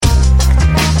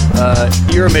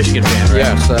You're a Michigan fan, right?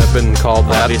 Yes, I've been called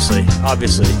that.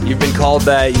 Obviously. You've been called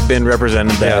that. You've been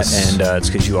represented that. Yes. And it's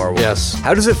because you are one. Yes.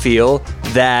 How does it feel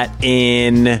that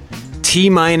in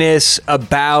T-minus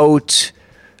about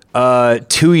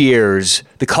 2 years,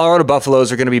 the Colorado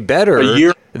Buffaloes are going to be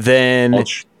better than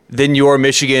your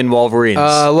Michigan Wolverines?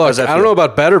 Look, I don't know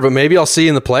about better, but maybe I'll see you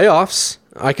in the playoffs.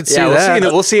 I could see that.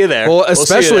 We'll see you there. Well,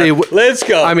 especially let's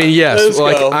go. I mean, yes. Let's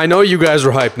like go. I know you guys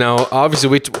are hyped now. Obviously,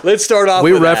 let's start off.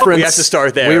 We have to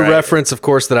start there. We reference, of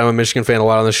course, that I'm a Michigan fan a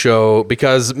lot on the show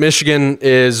because Michigan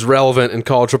is relevant in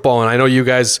college football, and I know you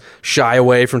guys shy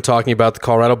away from talking about the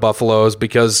Colorado Buffaloes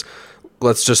because.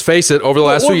 Let's just face it. Over the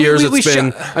last few years, it's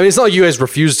been. I mean, it's not like you guys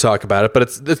refuse to talk about it,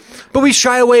 but but we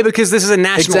shy away because this is a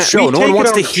national show. No one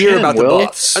wants to hear about the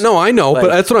Buffs. No, I know,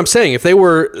 but that's what I'm saying. If they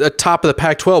were at top of the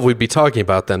Pac-12, we'd be talking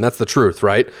about them. That's the truth,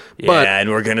 right? Yeah, but and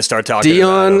we're going to start talking.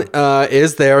 Deion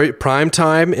is there. Prime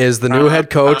time is the new head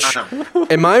coach.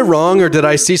 Am I wrong, or did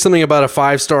I see something about a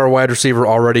 5-star wide receiver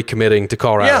already committing to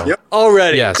Colorado? Yeah,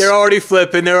 already. Yes. They're already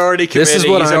flipping. They're already committing. This is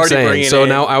what I'm saying. So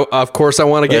now, of course, I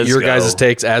want to get your guys'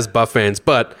 takes as Buff fans,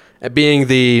 but being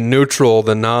the neutral,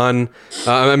 the non,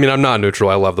 I mean, I'm not neutral.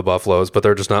 I love the Buffaloes, but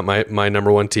they're just not my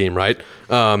number one team, right?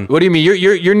 What do you mean?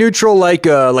 You're neutral like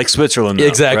Switzerland, though,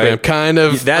 exactly. Right? I'm kind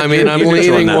of. I'm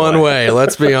leaning one way.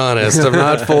 Let's be honest. I'm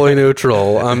not fully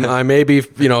neutral. I may be,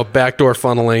 backdoor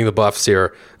funneling the Buffs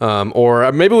here,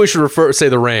 or maybe we should say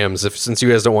the Rams, since you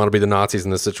guys don't want to be the Nazis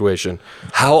in this situation.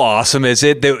 How awesome is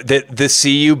it that the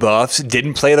CU Buffs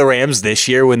didn't play the Rams this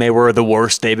year when they were the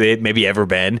worst they've maybe ever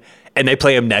been? And they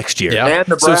play them next year.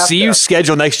 Yep. So CU's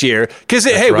schedule next year. Because,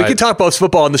 hey, we can talk Buffs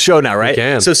football on the show now, right? We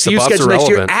can. So CU's schedule next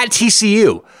year at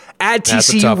TCU. At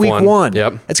TCU week one.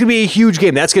 Yep. That's going to be a huge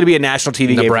game. That's going to be a national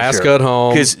TV game. Nebraska at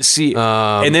home.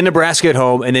 And then Nebraska at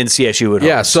home, and then CSU at home.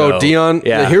 Yeah, so Deion,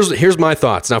 here's my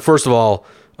thoughts. Now, first of all,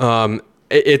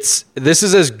 this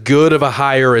is as good of a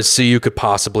hire as CU could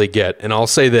possibly get. And I'll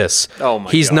say this.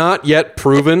 He's not yet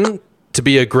proven to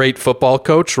be a great football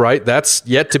coach, right? That's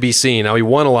yet to be seen. Now, he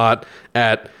won a lot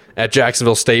at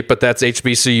Jacksonville State, but that's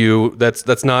HBCU. That's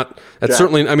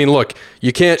certainly. I mean, look,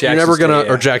 you can't. You're never gonna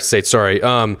or Jackson State. Sorry,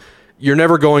 you're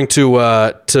never going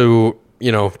to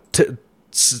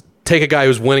take a guy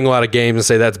who's winning a lot of games and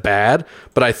say that's bad.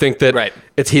 But I think that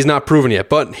he's not proven yet.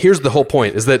 But here's the whole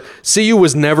point: is that CU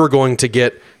was never going to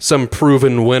get some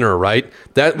proven winner, right?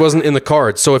 That wasn't in the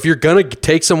cards. So if you're gonna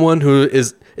take someone who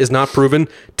is not proven,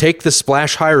 take the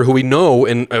splash hire who we know,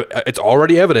 and it's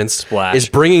already evidenced, is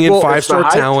bringing in 5-star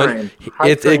talent.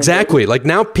 Exactly. Like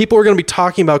now people are going to be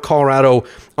talking about Colorado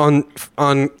on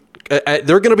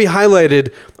they're going to be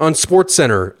highlighted on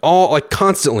SportsCenter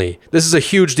constantly. This is a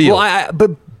huge deal. Well,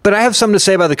 but I have something to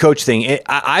say about the coach thing.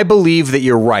 I believe that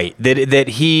you're right, that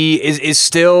he is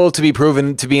still to be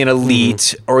proven to be an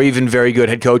elite or even very good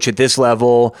head coach at this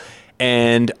level,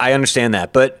 and I understand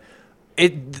that. But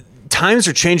times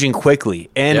are changing quickly,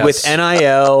 and with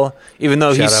NIL, even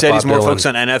though he said he's more focused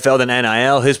on NFL than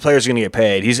NIL, his players are going to get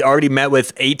paid. He's already met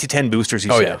with 8 to 10 boosters, he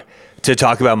said, to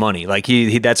talk about money. Like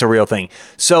he that's a real thing.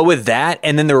 So with that,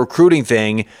 and then the recruiting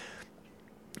thing,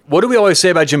 what do we always say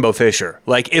about Jimbo Fisher?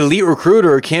 Like, elite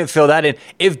recruiter can't fill that in.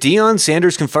 If Deion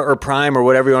Sanders or Prime or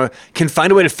whatever you want can find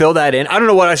a way to fill that in, I don't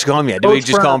know what I should call him yet. Do we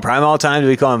just call him Prime all the time? Do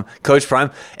we call him Coach Prime?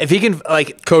 If he can,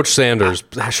 Coach Sanders,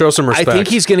 show some respect. I think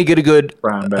he's going to get a good.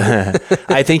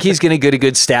 I think he's going to get a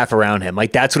good staff around him.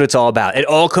 Like, that's what it's all about. It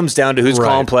all comes down to who's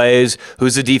calling plays,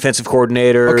 who's the defensive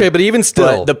coordinator. Okay, but even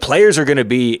still, the players are going to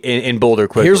be in Boulder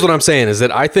quickly. Here's what I'm saying: is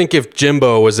that I think if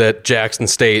Jimbo was at Jackson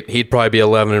State, he'd probably be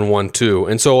 11-1 too.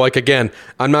 And so, again,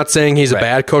 I'm not saying he's a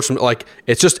bad coach.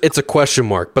 It's a question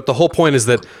mark. But the whole point is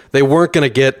that they weren't going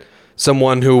to get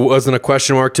someone who wasn't a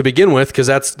question mark to begin with, because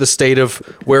that's the state of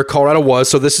where Colorado was.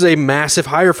 So this is a massive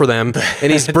hire for them,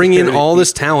 and he's bringing in all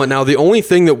this talent. Now, the only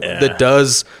thing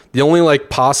the only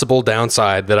possible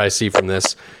downside that I see from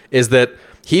this is that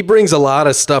he brings a lot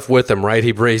of stuff with him, right?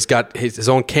 He's got his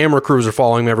own camera crews are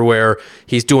following him everywhere.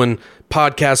 He's doing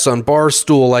podcasts on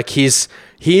Barstool.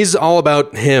 He's all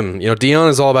about him. Deion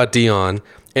is all about Deion,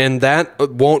 and that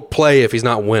won't play if he's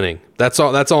not winning. That's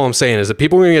all I'm saying, is that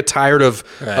people are going to get tired of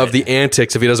the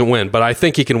antics if he doesn't win. But I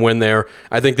think he can win there.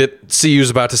 I think that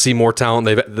CU's about to see more talent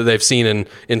they've seen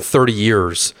in 30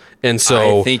 years. And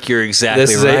so I think you're exactly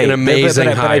this is right. an amazing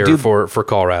hire for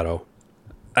Colorado.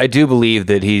 I do believe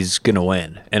that he's going to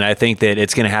win, and I think that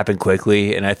it's going to happen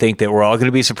quickly, and I think that we're all going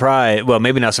to be surprised. Well,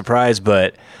 maybe not surprised,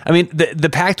 but I mean, the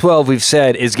Pac-12 we've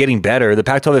said is getting better. The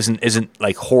Pac-12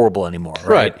 isn't horrible anymore,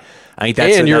 right? I think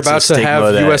that's you're about to have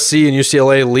USC and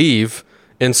UCLA leave,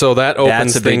 and so that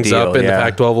opens things up in the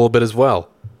Pac-12 a little bit as well.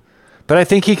 But I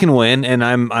think he can win, and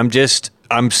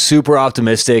I'm super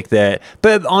optimistic that,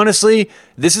 but honestly,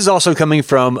 this is also coming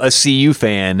from a CU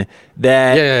fan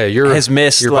that has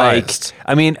missed biased.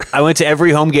 I mean, I went to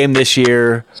every home game this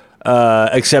year,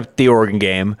 except the Oregon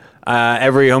game.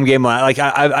 Every home game,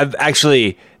 I've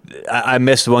actually, I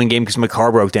missed one game because my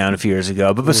car broke down a few years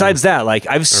ago. But besides that,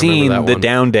 I've seen the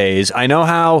down days. I know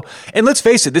how, and let's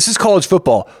face it, this is college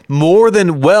football. More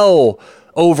than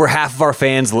over half of our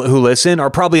fans who listen are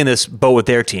probably in this boat with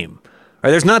their team. Right?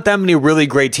 There's not that many really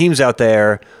great teams out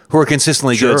there who are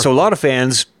consistently good. So a lot of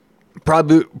fans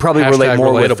probably relate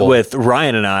more with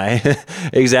Ryan and I.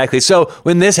 Exactly. So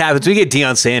when this happens, we get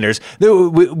Deion Sanders.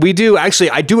 We do actually.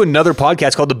 I do another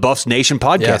podcast called the Buffs Nation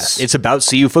podcast. Yes. It's about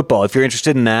CU football. If you're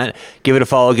interested in that, give it a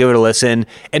follow, give it a listen.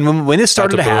 And when this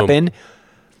started to happen,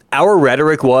 our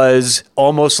rhetoric was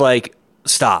almost like,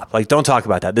 stop. Don't talk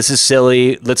about that. This is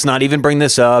silly. Let's not even bring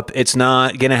this up. It's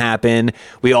not going to happen.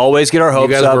 We always get our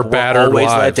hopes up. You guys were battered always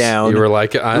lives. Let down. You were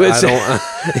like, I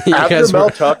don't. After Mel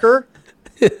Tucker?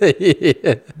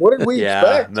 What did we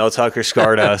expect? Mel Tucker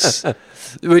scarred us.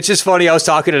 Which is funny. I was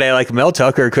talking today, Mel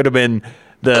Tucker could have been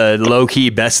the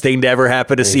low-key best thing to ever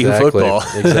happen to CU football.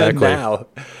 Exactly. Now.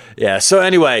 Yeah. So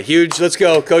anyway, huge. Let's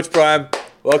go. Coach Prime,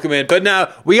 welcome in. But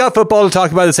now we got football to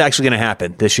talk about that's actually going to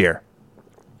happen this year.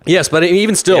 Yes, but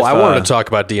even still, I wanted to talk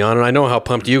about Deion, and I know how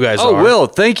pumped you guys are. Oh, Will,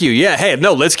 thank you. Yeah, hey,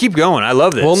 no, let's keep going. I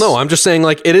love this. Well, no, I'm just saying,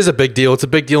 it is a big deal. It's a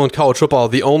big deal in college football.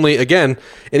 And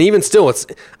even still,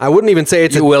 I wouldn't even say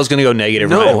it's... Will's going to go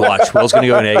negative. No. Ryan, watch. Will's going to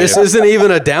go negative. This isn't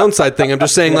even a downside thing. I'm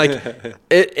just saying,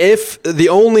 if the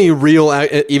only real,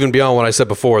 even beyond what I said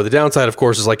before, the downside, of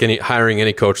course, is hiring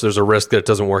any coach, there's a risk that it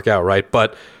doesn't work out, right?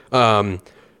 But...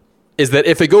 is that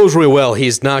if it goes really well,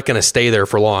 he's not going to stay there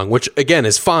for long, which, again,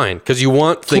 is fine because you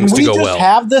want things to go well. Can we just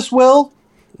have this, Will?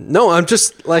 No, I'm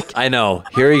just I know.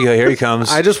 Here you go. Here he comes.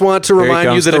 I just want to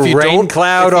remind you that if you don't make the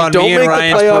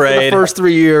playoff in the first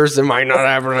 3 years, it might not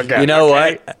happen again. You know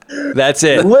what? That's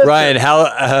it. Listen, Ryan,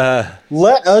 how...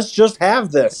 let us just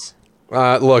have this.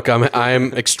 Look,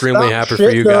 I'm extremely happy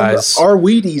for you guys. Our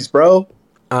Wheaties, bro.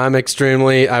 I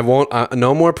won't,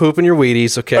 no more poop in your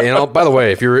Wheaties, okay? And by the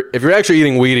way, if you're actually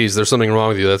eating Wheaties, there's something wrong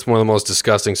with you. That's one of the most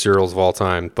disgusting cereals of all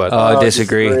time. But I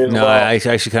disagree. No, I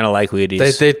actually kind of like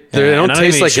Wheaties. They don't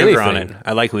taste like anything. On it.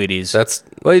 I like Wheaties.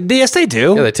 Yes, they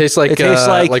do. Yeah, they taste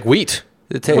like wheat.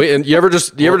 And you ever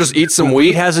just eat some wheat?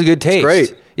 Wheat has a good taste.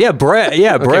 It's great. Yeah, bread.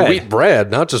 Yeah, bread. Okay, wheat bread,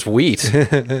 not just wheat.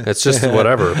 It's just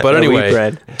whatever. But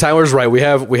anyway, Tyler's right. We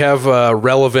have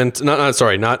relevant.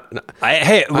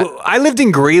 I lived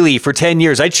in Greeley for 10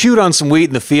 years. I chewed on some wheat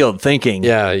in the field, thinking.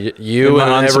 Yeah, you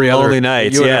and every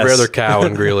other cow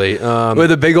in Greeley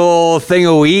with a big old thing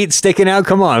of wheat sticking out.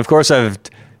 Come on, of course I've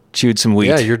chewed some wheat.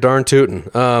 Yeah, you're darn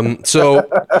tootin'. So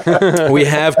we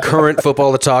have current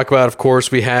football to talk about. Of course,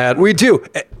 we do.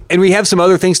 And we have some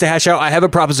other things to hash out. I have a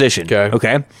proposition.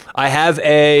 Okay. I have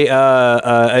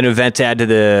an event to add to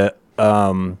the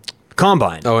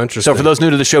combine. Oh, interesting. So for those new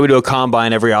to the show, we do a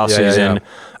combine every offseason.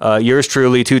 Yours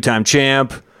truly, 2-time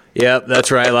champ. Yep,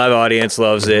 that's right. Live audience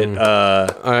loves it.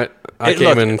 I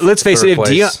came in. Let's face it.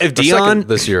 If Deion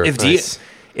this year,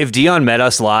 if Deion met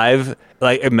us live,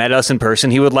 met us in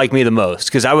person, he would like me the most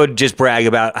because I would just brag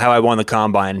about how I won the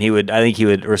combine. And I think he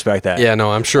would respect that. Yeah,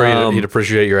 no, I'm sure he'd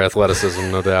appreciate your athleticism,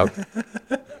 no doubt.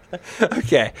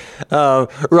 Okay.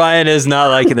 Ryan is not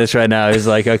liking this right now. He's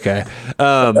like, okay.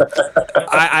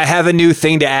 I have a new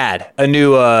thing to add, a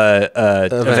new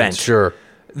event. Sure.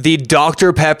 The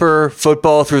Dr. Pepper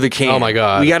football through the can. Oh my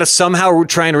God! We got to somehow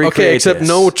try and recreate. Okay, except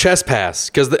no chest pass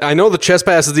because I know the chest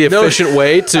pass is the efficient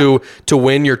way to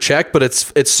win your check, but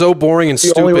it's so boring and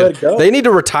stupid. They need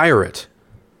to retire it.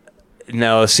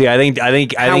 No, see, I think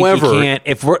However, you can't.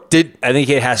 I think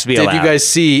it has to be allowed. Did you guys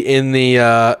see in the?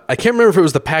 I can't remember if it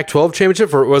was the Pac-12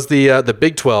 championship or it was the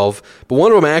Big 12, but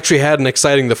one of them actually had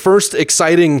the first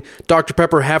exciting Dr.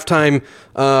 Pepper halftime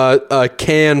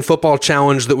can football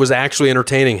challenge that was actually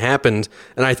entertaining happened,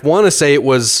 and I want to say it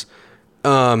was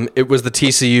the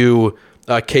TCU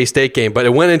K-State game, but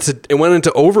it went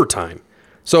into overtime.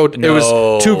 So it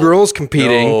was two girls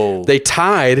competing. They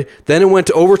tied. Then it went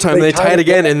to overtime. They tied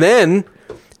again, and then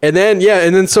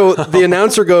so the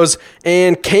announcer goes,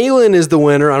 and Kaylin is the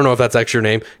winner. I don't know if that's actually her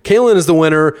name. Kaylin is the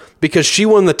winner because she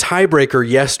won the tiebreaker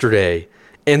yesterday.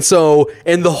 And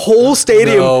the whole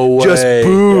stadium just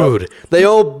booed. Yep. They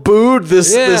all booed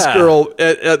this girl,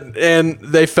 and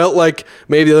they felt like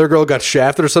maybe the other girl got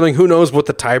shafted or something. Who knows what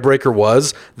the tiebreaker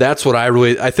was? That's what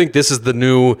I think this is the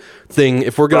new thing.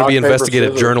 If we're going to be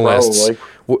investigative journalists,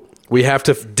 we have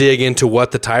to dig into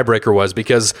what the tiebreaker was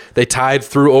because they tied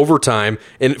through overtime.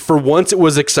 And for once it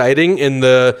was exciting. And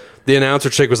the announcer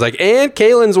chick was like, and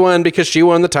Kaylin's won because she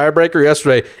won the tiebreaker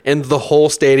yesterday. And the whole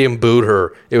stadium booed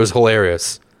her. It was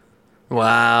hilarious.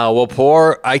 Wow.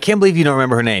 Well, I can't believe you don't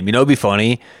remember her name. You know, it'd be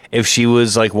funny if she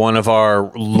was like one of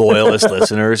our loyalist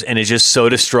listeners and is just so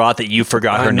distraught that you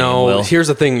forgot her name. Will. Here's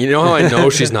the thing. You know how I know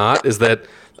she's not? Is that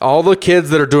all the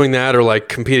kids that are doing that are like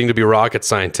competing to be rocket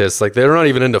scientists. Like they're not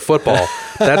even into football.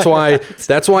 That's why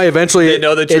eventually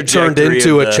it turned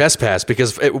into a chess pass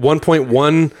because at one point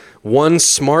one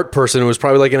smart person who was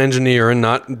probably like an engineer and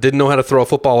didn't know how to throw a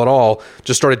football at all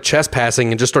just started chess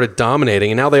passing and just started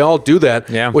dominating. And now they all do that,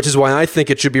 which is why I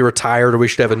think it should be retired or we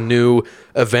should have a new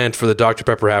event for the Dr.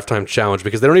 Pepper Halftime Challenge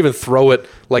because they don't even throw it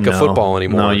like a football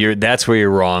anymore. No, that's where you're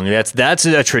wrong. That's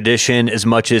a tradition as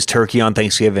much as turkey on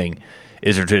Thanksgiving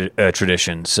is a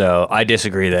tradition. So I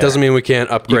disagree there. Doesn't mean we can't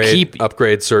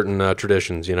upgrade certain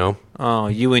traditions, you know? Oh,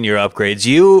 you and your upgrades.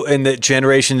 You and the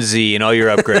Generation Z and all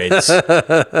your upgrades.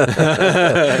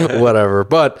 Whatever.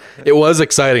 But it was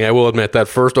exciting, I will admit. That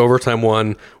first overtime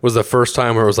one was the first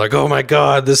time where it was like, oh my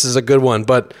God, this is a good one.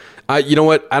 But you know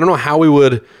what? I don't know how we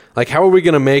would, like, how are we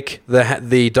going to make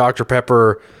the Dr.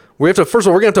 Pepper? First of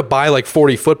all, we're going to have to buy like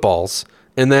 40 footballs.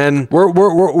 And then we're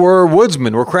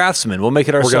woodsmen, we're craftsmen. We'll make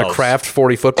it ourselves. We're gonna craft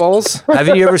 40 footballs.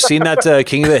 Haven't you ever seen that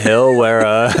King of the Hill where?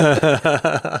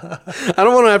 I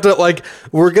don't want to have to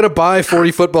we're gonna buy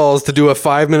 40 footballs to do a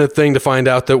 5-minute thing to find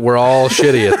out that we're all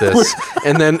shitty at this,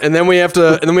 and then we have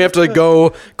to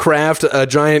go craft a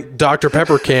giant Dr.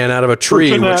 Pepper can out of a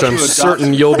tree, which I'm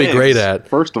certain you'll be great at.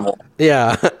 First of all,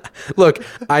 yeah. Look,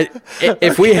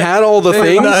 if we had all the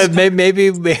things, maybe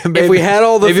if we had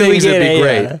all the things, it'd be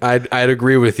great. I'd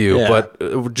agree with you, but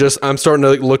I'm starting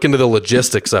to look into the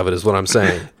logistics of it. Is what I'm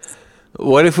saying.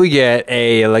 What if we get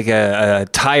a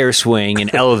tire swing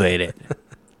and elevate it?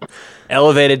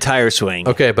 Elevated tire swing.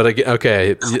 Okay, but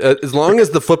as long as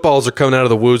the footballs are coming out of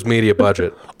the Woo's media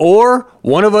budget, or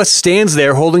one of us stands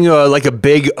there holding a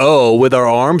big O with our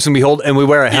arms, and we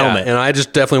wear a helmet. And I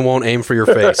just definitely won't aim for your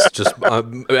face, just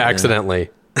accidentally.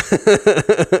 All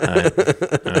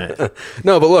right.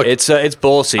 No, but look, it's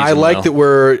bowl season. I like that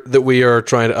we are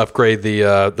trying to upgrade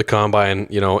the combine.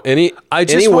 You know, any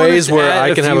ways where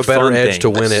I can have a better edge to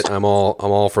win it, I'm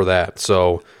all for that.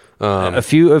 So. A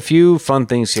few fun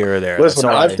things here or there. Listen,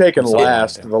 I've taken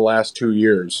last the last 2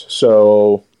 years,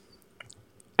 so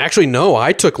actually no,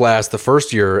 I took last the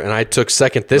first year and I took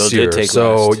second this year.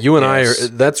 So last. You and I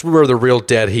that's where the real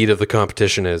dead heat of the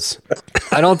competition is.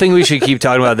 I don't think we should keep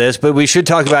talking about this, but we should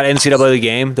talk about NCAA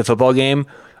game, the football game.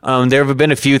 There have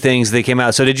been a few things that came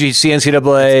out. So did you see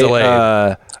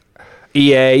NCAA?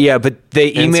 EA, yeah, but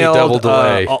they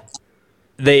emailed.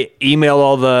 They emailed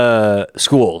all the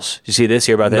schools. Did you see this?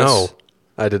 Hear about this? No,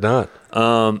 I did not.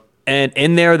 And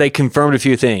in there, they confirmed a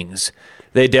few things.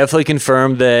 They definitely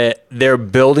confirmed that they're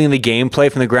building the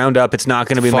gameplay from the ground up. It's not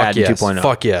going to be Madden 2.0.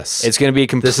 Fuck yes. It's going to be a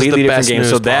completely different game.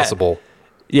 So that possible.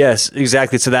 Yes,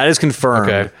 exactly. So that is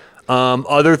confirmed. Okay.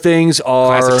 Other things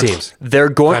are classic teams.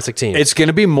 Classic teams. It's going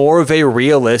to be more of a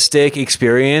realistic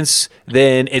experience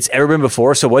than it's ever been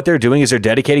before. So what they're doing is they're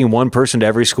dedicating one person to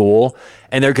every school,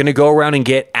 and they're going to go around and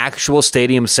get actual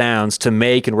stadium sounds to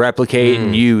make and replicate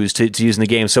and use to use in the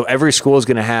game. So every school is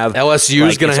going to have LSU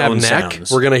is going to have neck.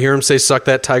 Sounds. We're going to hear him say "suck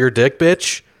that tiger dick,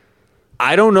 bitch."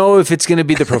 I don't know if it's going to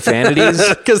be the profanities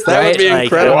because that would be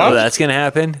incredible. I don't know that's going to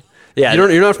happen. Yeah,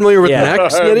 you're not familiar with neck,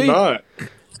 Smitty? I'm not.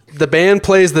 The band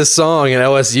plays this song at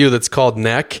LSU that's called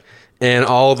Neck, and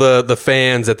all the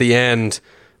fans at the end,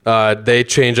 they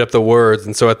change up the words.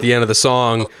 And so at the end of the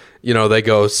song, they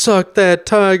go, "Suck that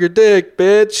tiger dick,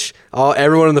 bitch."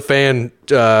 Everyone in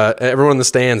the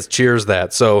stands cheers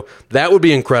that. So that would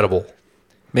be incredible.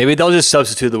 Maybe they'll just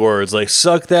substitute the words like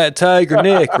 "suck that tiger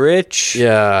dick, Rich."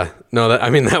 Yeah. No,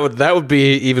 that would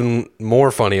be even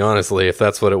more funny, honestly, if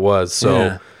that's what it was. So,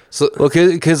 yeah. Well,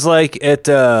 because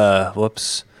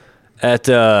at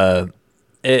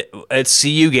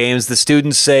CU games, the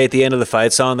students say at the end of the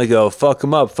fight song, they go, "Fuck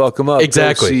 'em up, fuck 'em up."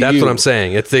 Exactly, that's what I'm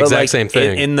saying. It's the exact same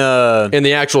thing. In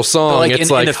the actual song,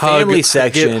 it's like in the family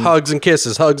section, hugs and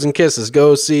kisses,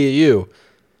 go CU.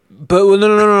 But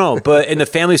no. But in the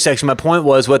family section, my point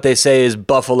was what they say is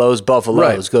buffaloes,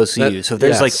 right. Go CU. So if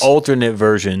there's alternate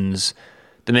versions,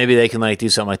 then maybe they can do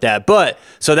something like that. But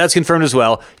so that's confirmed as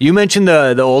well. You mentioned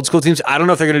the old school teams. I don't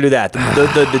know if they're going to do that.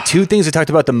 The two things I talked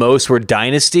about the most were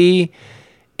Dynasty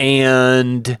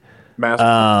and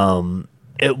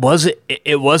It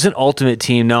wasn't Ultimate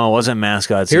Team. No, it wasn't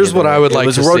Mascots. Here's what I would like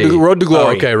to see. Road to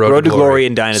Glory. Oh, okay, Road to Glory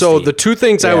and Dynasty. So the two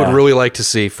things I would really like to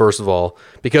see, first of all,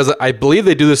 because I believe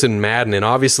they do this in Madden, and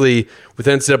obviously with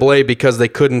NCAA, because they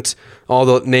couldn't, all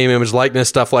the name, image, likeness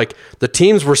stuff, like the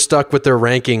teams were stuck with their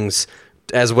rankings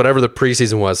as whatever the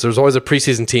preseason was. There was always a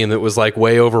preseason team that was like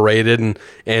way overrated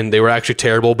and they were actually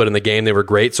terrible, but in the game they were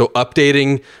great. So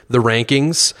updating the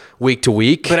rankings week to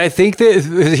week. But I think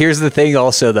that here's the thing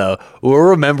also though. We're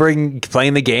remembering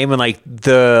playing the game in like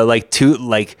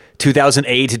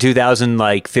 2008 to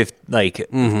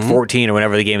 2014 or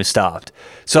whenever the game stopped.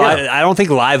 So I don't think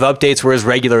live updates were as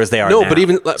regular as they are now. But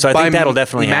even so I think that'll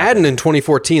definitely Madden happen. in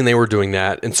 2014 they were doing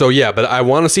that. And so but I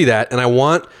want to see that, and I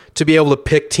want to be able to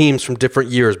pick teams from different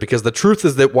years, because the truth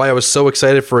is that why I was so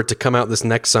excited for it to come out this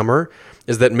next summer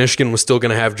is that Michigan was still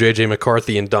going to have J.J.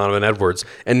 McCarthy and Donovan Edwards.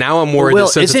 And now I'm worried that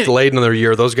since it's delayed another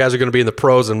year, those guys are going to be in the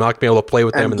pros and I'm not going to be able to play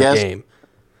with them in the game.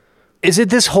 Is it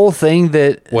this whole thing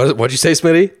that... What'd you say,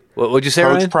 Smitty? What'd you say,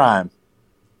 Coach Ryan? Prime.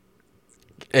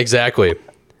 Exactly.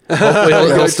 Hopefully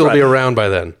he'll still be around by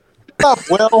then.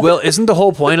 Well, isn't the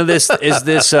whole point of this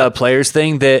players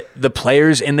thing that the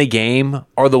players in the game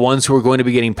are the ones who are going to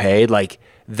be getting paid? Like,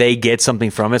 they get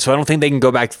something from it. So I don't think they can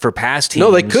go back for past teams.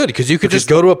 No, they could, because you could just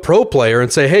go to a pro player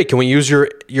and say, hey, can we use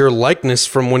your likeness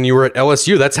from when you were at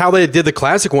LSU? That's how they did the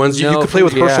classic ones. You could play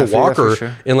with Herschel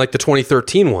Walker in like the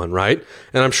 2013 one, right?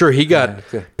 And I'm sure he got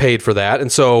paid for that.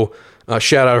 And so...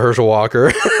 shout out Herschel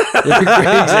Walker. Great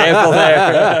example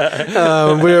there.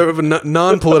 We're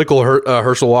non-political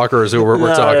Herschel Walker is who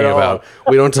we're talking about.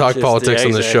 We don't talk politics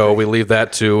on the show. We leave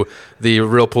that to the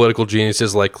real political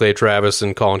geniuses like Clay Travis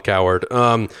and Colin Cowherd.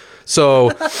 I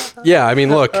mean,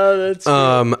 look,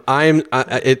 I'm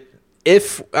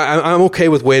okay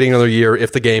with waiting another year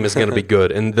if the game is going to be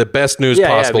good, and the best news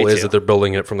possible is that they're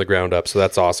building it from the ground up. So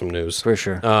that's awesome news for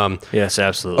sure. Yes,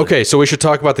 absolutely. Okay, so we should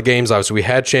talk about the games. Obviously, we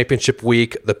had championship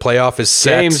week. The playoff is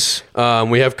set. Games.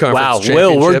 We have conference. Wow,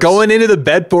 Will, we're going into the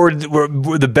bet board.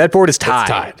 The bet board is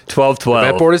tied. 12-12.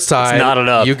 The bet board is tied. It's not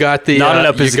enough. You got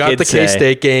the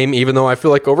K-State game, even though I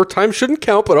feel like overtime shouldn't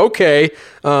count, but okay.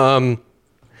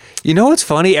 You know what's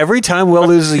funny? Every time Will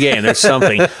loses a game, there's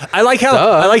something. I like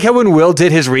how when Will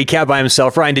did his recap by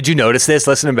himself, Ryan, did you notice this?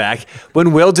 Listening back.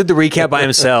 When Will did the recap by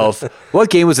himself,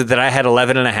 what game was it that I had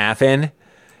 11.5 in?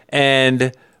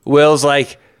 And Will's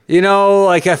like,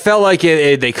 I felt like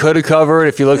they could have covered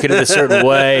if you look at it a certain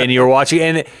way, and you were watching,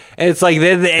 and it's like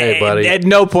hey, buddy. At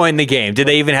no point in the game did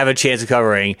they even have a chance of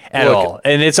covering at all.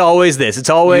 And it's always this. It's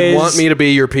always... You want me to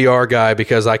be your PR guy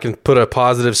because I can put a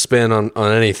positive spin on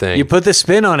anything. You put the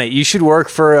spin on it. You should work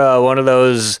for one of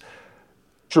those...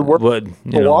 Should work for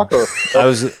Walker.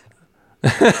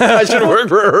 I should work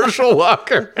for Herschel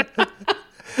Walker.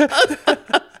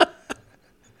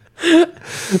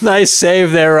 Nice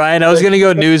save there, Ryan. I was going to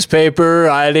go newspaper.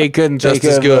 I couldn't just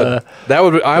think as of, good.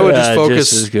 I would just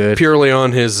focus just purely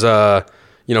on his his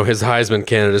Heisman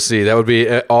candidacy. That would be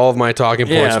all of my talking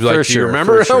points. Yeah, Would be like, do you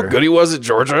remember how good he was at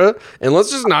Georgia? And let's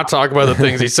just not talk about the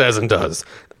things he says and does.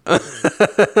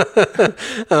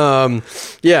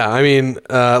 I mean,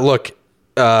 look.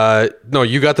 No,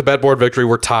 you got the bet board victory.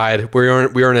 We're tied. We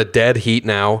are in a dead heat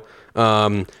now.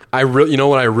 What I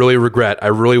really regret. I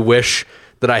really wish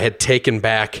that I had taken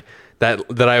back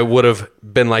that I would have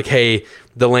been like, hey,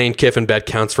 the Lane Kiffin bet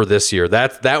counts for this year.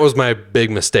 That was my big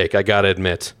mistake, I gotta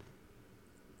admit.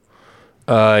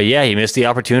 He missed the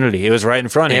opportunity. It was right in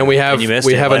front of him. And we have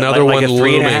another one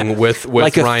looming with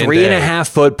like Ryan a 3.5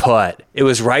 foot putt. It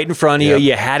was right in front of you.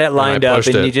 You had it lined up,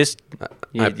 and you just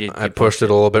I pushed it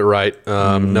a little bit right.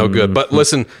 No good. But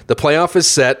listen, the playoff is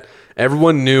set.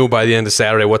 Everyone knew by the end of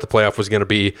Saturday what the playoff was going to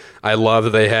be. I love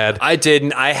that they had... I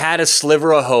didn't. I had a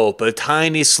sliver of hope, a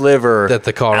tiny sliver, that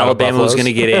the Colorado Alabama Buffaloes was going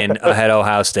to get in ahead of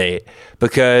Ohio State.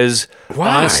 Because,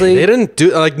 honestly... They didn't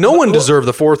do... no one deserved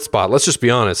the fourth spot. Let's just be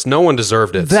honest. No one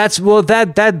deserved it. That's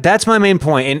my main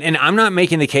point. And I'm not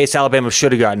making the case Alabama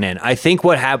should have gotten in. I think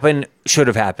what happened should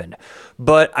have happened.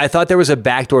 But I thought there was a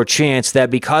backdoor chance that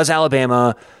because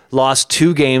Alabama lost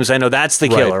 2 games, I know that's the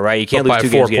killer, right? You can't lose 2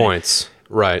 games. By 4 points.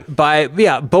 Right.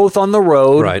 Both on the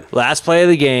road. Right. Last play of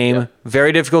the game.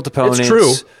 Very difficult opponents. It's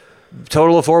true.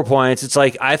 Total of 4 points. It's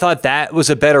like I thought that was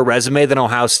a better resume than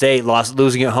Ohio State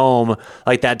losing at home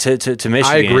like that to Michigan.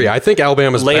 I agree. I think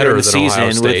Alabama's later better in the than season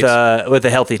Ohio State with a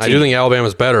healthy team. I do think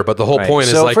Alabama's better, but the whole point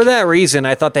is for that reason,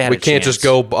 I thought they had. We can't just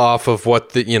go off of what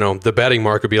the betting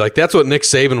market would be like. That's what Nick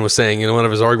Saban was saying in one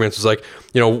of his arguments. Was like,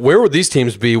 where would these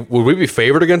teams be? Would we be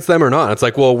favored against them or not? It's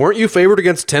like, well, weren't you favored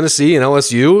against Tennessee and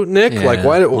LSU, Nick? Yeah, like,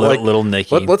 why? Little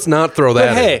Nicky. Let's not throw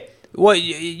that. But hey,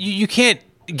 you can't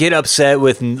get upset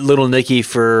with Little Nicky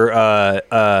for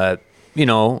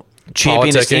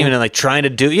champion his team Politicking. and like trying to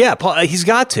do. Yeah, he's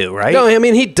got to, right? No, I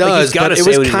mean he does. he's gotta but it say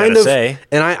was what he's kind gotta of, say.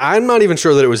 and I'm not even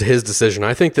sure that it was his decision.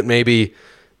 I think that maybe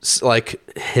like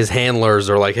his handlers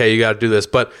are like, "Hey, you got to do this."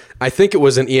 But I think it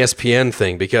was an ESPN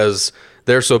thing because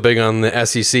they're so big on the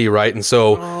SEC, right? And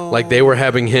so like they were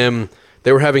having him.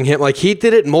 Like he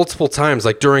did it multiple times,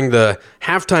 like during the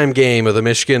halftime game of the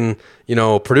Michigan,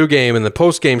 Purdue game, and the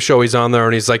post game show. He's on there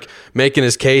and he's like making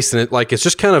his case, and it's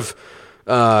just kind of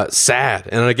sad.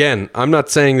 And again, I'm not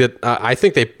saying that I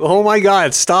think they. Oh my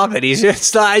God! Stop it! You're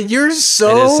so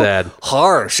It is sad.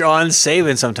 harsh on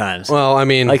Saban sometimes. Well, I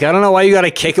mean, I don't know why you got to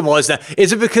kick him while he's down.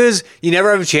 Is it because you never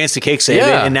have a chance to kick Saban,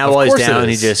 and now of while he's course it down,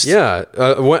 he is. just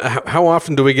How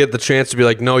often do we get the chance to be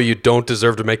like, no, you don't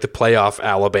deserve to make the playoff,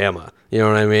 Alabama? You know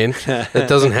what I mean? It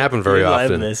doesn't happen very You love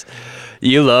often. this.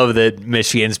 You love that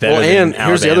Michigan's better Well, than and Alabama.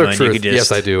 here's the other and you truth. could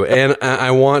just- Yes, I do. And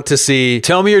I want to see.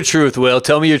 Tell me your truth, Will.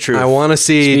 Tell me your truth. I want to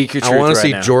see. Speak your I want truth to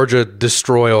see right now. Georgia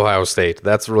destroy Ohio State.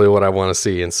 That's really what I want to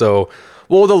see. And so,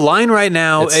 Well, the line right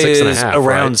now It's is 6.5,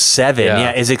 around right? 7. Yeah.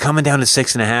 Yeah. Is it coming down to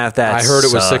 6.5? That I heard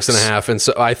it was sucks. 6.5, and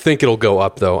so I think it'll go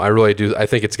up. Though I really do. I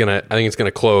think it's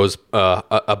gonna close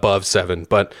above 7.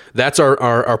 But that's our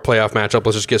playoff matchup.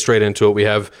 Let's just get straight into it. We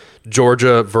have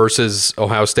Georgia versus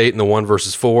Ohio State in the 1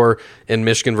 versus 4, and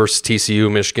Michigan versus TCU.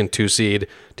 Michigan 2 seed,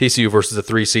 TCU versus the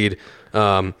 3 seed.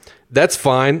 That's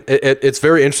fine. It's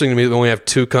very interesting to me that we only have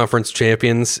 2 conference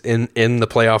champions in the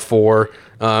playoff 4,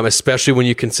 especially when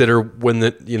you consider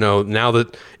now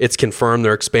that it's confirmed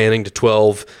they're expanding to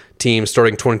 12 teams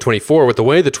starting 2024. With the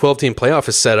way the 12-team playoff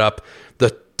is set up, the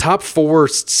top 4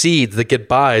 seeds that get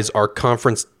buys are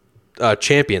conference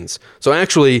champions. So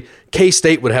actually,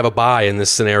 K-State would have a bye in this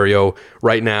scenario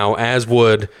right now, as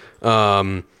would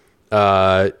Clemson,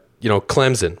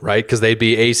 right? Because they'd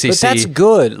be ACC. But that's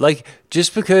good. Like,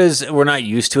 just because we're not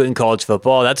used to it in college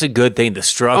football, that's a good thing. The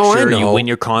structure, Oh, I know. you win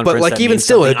your conference. But like that even means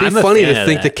still, something. it'd be I'm a funny fan to of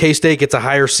think that K-State gets a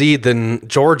higher seed than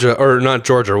Georgia, or not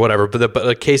Georgia, or whatever.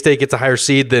 But K-State gets a higher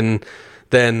seed than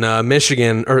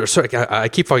Michigan, or sorry, I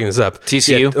keep fucking this up.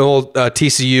 TCU?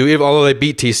 TCU, although they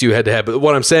beat TCU head to head. But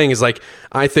what I'm saying is, like,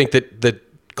 I think that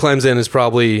Clemson is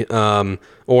probably,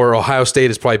 or Ohio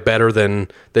State is probably better than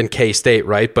K-State,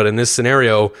 right? But in this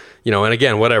scenario, and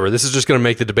again, whatever. This is just going to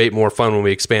make the debate more fun when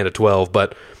we expand to 12.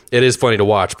 But it is funny to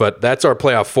watch. But that's our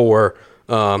playoff 4.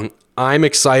 I'm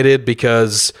excited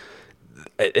because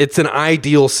it's an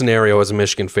ideal scenario as a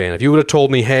Michigan fan. If you would have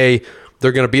told me, hey,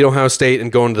 they're going to beat Ohio State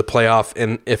and go into the playoff,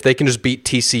 and if they can just beat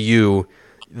TCU,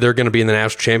 they're going to be in the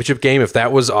national championship game. If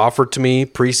that was offered to me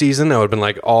preseason, I would have been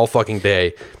like all fucking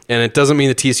day. And it doesn't mean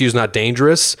that TCU is not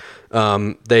dangerous.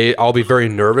 I'll be very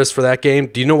nervous for that game.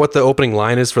 Do you know what the opening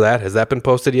line is for that? Has that been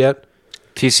posted yet?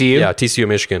 TCU? Yeah, TCU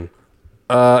Michigan.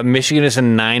 Michigan is a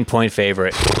 9-point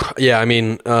favorite. Yeah, I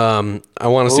mean, I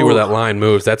want to see where that line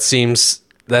moves. That seems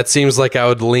like I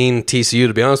would lean TCU,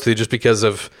 to be honest with you, just because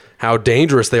of how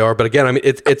dangerous they are. But again, I mean,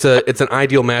 it's an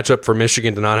ideal matchup for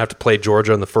Michigan to not have to play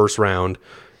Georgia in the first round.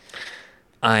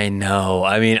 I know.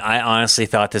 I mean, I honestly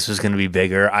thought this was going to be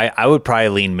bigger. I would probably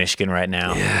lean Michigan right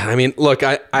now. Yeah, I mean, look,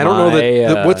 I don't know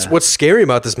that what's scary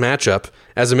about this matchup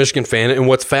as a Michigan fan, and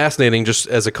what's fascinating just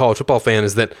as a college football fan,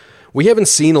 is that we haven't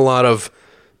seen a lot of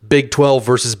Big 12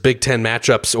 versus Big 10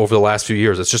 matchups over the last few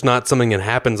years. It's just not something that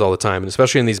happens all the time, and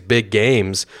especially in these big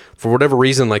games, for whatever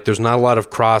reason, like there's not a lot of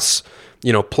cross,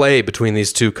 play between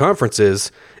these two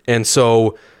conferences, and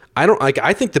so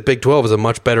I think the Big 12 is a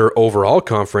much better overall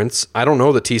conference. I don't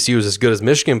know that TCU is as good as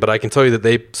Michigan, but I can tell you that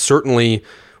they certainly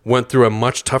went through a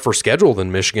much tougher schedule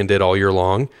than Michigan did all year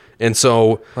long, and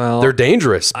so they're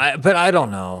dangerous. But I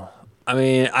don't know. I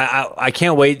mean, I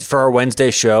can't wait for our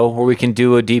Wednesday show where we can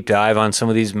do a deep dive on some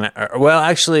of these. Well,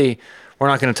 actually, we're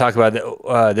not going to talk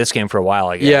about this game for a while,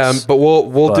 I guess. Yeah, but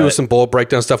we'll do some bowl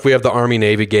breakdown stuff. We have the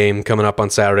Army-Navy game coming up on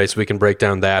Saturday, so we can break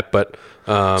down that. But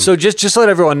so just let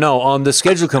everyone know on the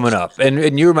schedule coming up,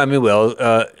 and you remind me, Will.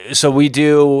 So we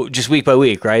do just week by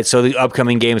week, right? So the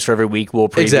upcoming games for every week we'll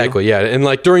preview. Exactly, yeah. And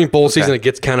like during bowl season, it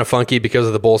gets kind of funky because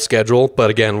of the bowl schedule. But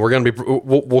again,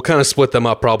 we'll kind of split them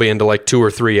up probably into like 2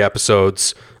 or 3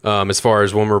 episodes as far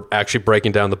as when we're actually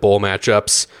breaking down the bowl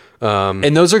matchups.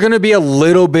 And those are going to be a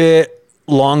little bit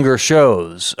longer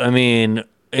shows. I mean,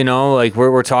 like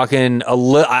we're talking a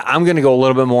little. I'm going to go a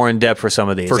little bit more in depth for some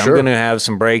of these. For sure. I'm going to have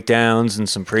some breakdowns and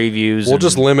some previews. We'll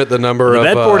just limit the number of.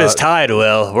 That board is tied.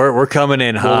 Will we're coming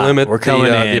in hot. We'll limit we're coming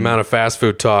in. the amount of fast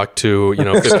food talk to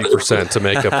 50% to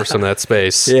make up for some of that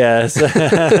space. Yes.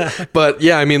 But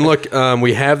yeah, I mean, look,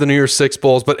 we have the New Year's Six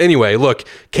bowls, but anyway, look,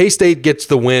 K-State gets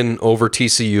the win over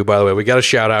TCU. By the way, we got to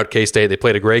shout out K-State. They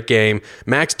played a great game.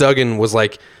 Max Duggan was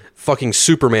like fucking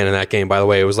Superman in that game, by the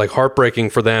way. It was like heartbreaking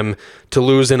for them to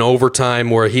lose in overtime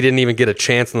where he didn't even get a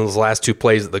chance in those last 2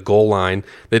 plays at the goal line.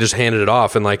 They just handed it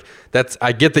off. And like,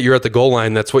 I get that you're at the goal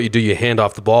line. That's what you do. You hand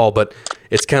off the ball, but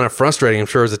it's kind of frustrating, I'm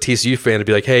sure, as a TCU fan to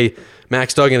be like, hey,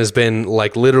 Max Duggan has been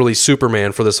like literally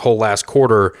Superman for this whole last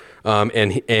quarter.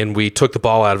 And we took the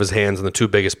ball out of his hands in the 2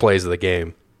 biggest plays of the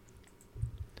game.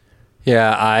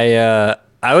 Yeah,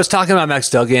 I was talking about Max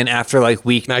Duggan after like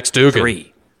week Max Dugan. 3.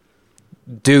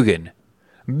 Dugan.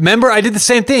 Remember, I did the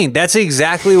same thing. That's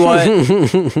exactly what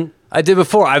I did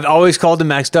before. I've always called him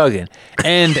Max Duggan.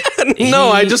 And no,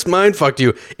 I just mind fucked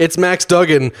you. It's Max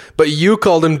Duggan, but you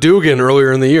called him Dugan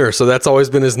earlier in the year, so that's always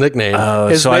been his nickname.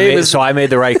 His name is I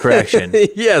made the right correction.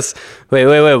 Yes. Wait.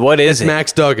 What is it?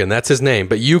 Max Duggan. That's his name,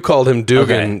 but you called him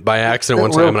Dugan by accident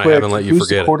one time, and I haven't let you who's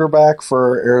forget the quarterback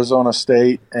for Arizona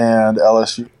State and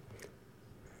LSU?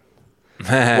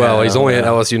 Well, he's only at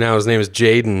LSU now. His name is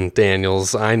Jaden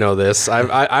Daniels. I know this.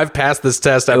 I've passed this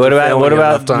test. What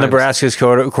about Nebraska's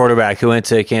quarterback who went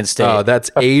to Kansas State? Oh,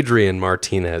 that's Adrian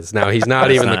Martinez. Now he's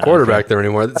not even the quarterback there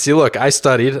anymore. See, look, I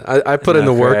studied. I put in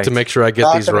the work to make sure I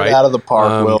get these right. Out of the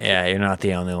park, Will. Yeah, you're not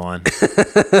the only one.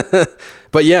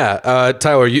 But yeah,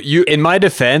 Tyler, you in my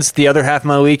defense, the other half of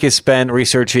my week is spent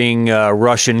researching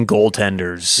Russian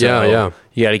goaltenders. So yeah.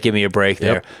 You got to give me a break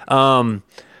there.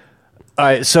 All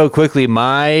right, so quickly,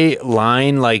 my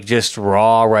line, like just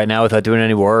raw right now without doing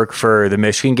any work for the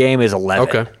Michigan game is 11.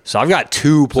 Okay. So I've got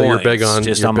 2 points. So you're big on,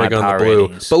 just you're on big my on power the blue.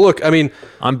 ratings. But look, I mean,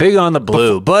 I'm big on the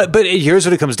blue. But here's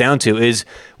what it comes down to is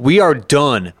we are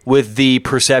done with the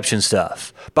perception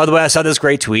stuff. By the way, I saw this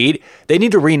great tweet. They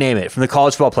need to rename it from the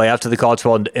college football playoff to the college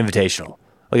football invitational.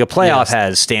 Like a playoff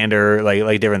has standard,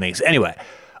 like different things. Anyway.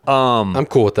 I'm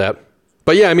cool with that.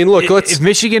 But yeah, I mean, look, if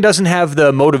Michigan doesn't have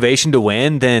the motivation to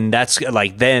win, then that's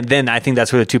like then I think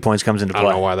that's where the 2 points comes into play. I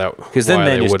don't know why that because then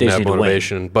they just wouldn't have need to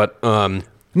motivation. But no,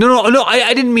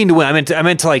 I didn't mean to win. I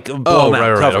meant to like blow them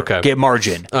out, cover, okay. get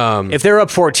margin. If they're up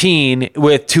 14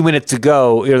 with 2 minutes to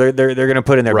go, they're going to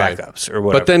put in their backups or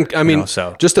whatever. But then I mean,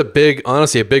 just a big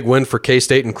win for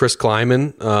K-State and Chris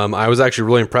Kleiman. I was actually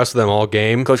really impressed with them all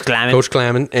game. Coach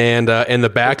Kleiman, and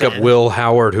the backup Will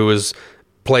Howard, who is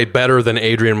played better than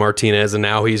Adrian Martinez, and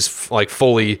now he's like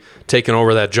fully taken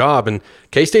over that job. And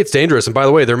K-State's dangerous. And by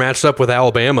the way, they're matched up with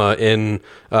Alabama in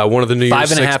one of the New Year's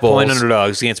 6 5.5 bowls. point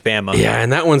underdogs against Bama. Yeah,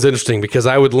 and that one's interesting because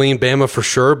I would lean Bama for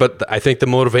sure, but I think the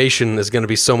motivation is going to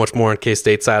be so much more on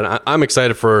K-State's side. I'm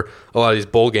excited for a lot of these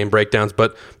bowl game breakdowns,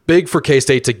 but big for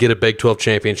K-State to get a Big 12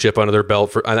 championship under their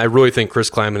belt. And I really think Chris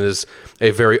Kleiman is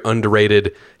a very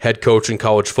underrated head coach in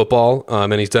college football,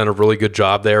 and he's done a really good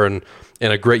job there and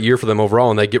a great year for them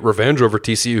overall. And they get revenge over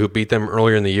TCU, who beat them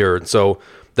earlier in the year. And so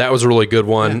that was a really good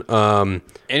one. Yeah. And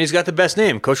he's got the best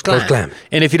name, Coach Klein.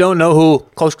 And if you don't know who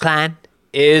Coach Klein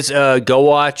is, go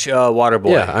watch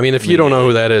Waterboy. Yeah, I mean, if you don't know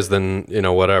who that is, then,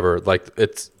 whatever. Like,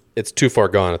 it's too far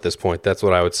gone at this point. That's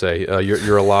what I would say.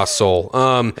 You're a lost soul.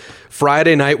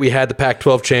 Friday night, we had the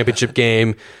Pac-12 championship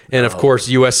game. And, of course,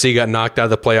 USC got knocked out of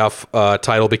the playoff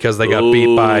title because they got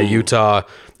beat by Utah.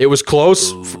 It was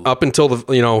close up until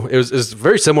it was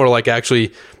very similar to like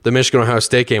actually the Michigan-Ohio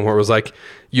State game where it was like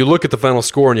you look at the final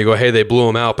score and you go, hey, they blew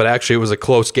them out. But actually it was a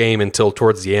close game until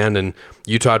towards the end. And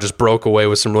Utah just broke away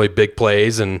with some really big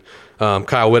plays. And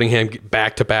Kyle Whittingham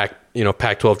back-to-back,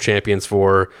 Pac-12 champions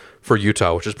for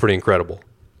Utah, which is pretty incredible.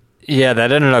 Yeah,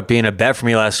 that ended up being a bet for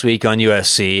me last week on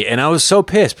USC, and I was so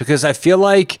pissed because I feel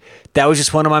like that was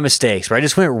just one of my mistakes, where I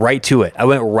just went right to it. I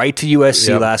went right to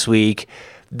USC last week.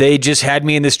 They just had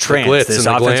me in this trance, this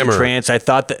offensive trance. I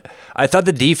thought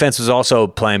the defense was also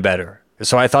playing better,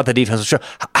 so I thought the defense was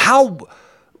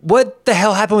what the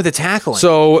hell happened with the tackling?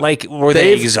 So, like, were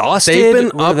they exhausted? They've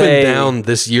been up and down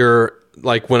this year.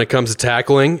 Like when it comes to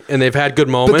tackling, and they've had good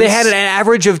moments. But they had an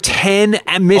average of 10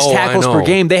 missed tackles per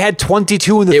game. They had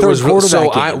 22 in the third quarter.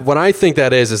 So what I think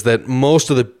that is that most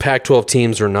of the Pac-12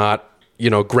 teams are not,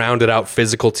 grounded out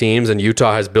physical teams, and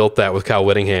Utah has built that with Kyle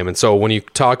Whittingham. And so when you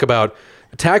talk about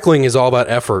tackling is all about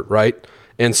effort, right?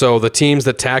 And so the teams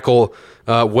that tackle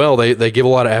they give a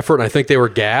lot of effort, and I think they were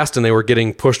gassed and they were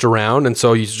getting pushed around, and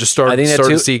so you just start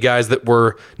to see guys that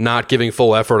were not giving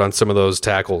full effort on some of those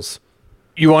tackles.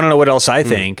 You want to know what else I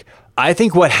think? I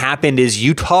think what happened is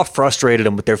Utah frustrated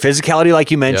them with their physicality, like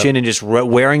you mentioned, and just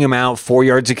wearing them out 4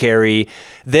 yards a carry.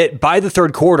 That by the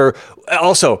third quarter,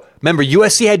 also, remember,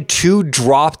 USC had 2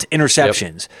 dropped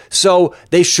interceptions. So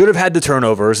they should have had the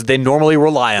turnovers that they normally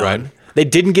rely on. Right. They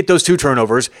didn't get those 2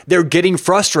 turnovers. They're getting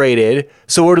frustrated.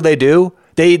 So what do?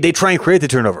 They try and create the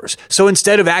turnovers. So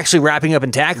instead of actually wrapping up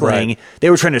and tackling, they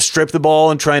were trying to strip the ball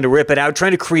and trying to rip it out,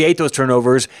 trying to create those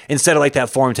turnovers instead of like that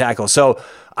form tackle. So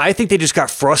I think they just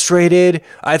got frustrated.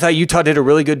 I thought Utah did a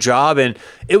really good job, and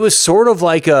it was sort of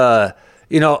like I'm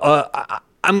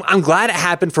glad it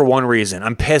happened for one reason.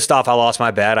 I'm pissed off I lost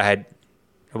my bet. It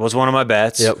was one of my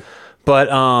bets. Yep.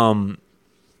 But I'm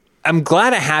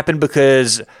glad it happened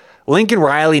because Lincoln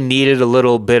Riley needed a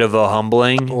little bit of a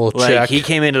humbling. Check. He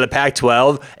came into the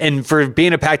Pac-12, and for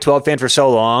being a Pac-12 fan for so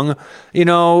long,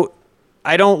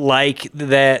 I don't like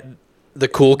that. The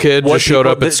cool kid just showed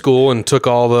up at school and took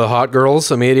all the hot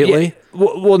girls immediately.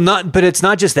 Yeah, but it's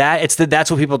not just that. It's that's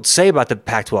what people say about the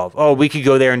Pac-12. Oh, we could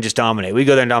go there and just dominate. We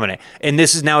go there and dominate. And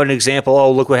this is now an example.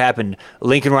 Oh, look what happened.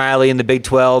 Lincoln Riley in the Big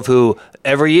 12, who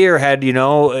every year had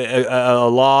a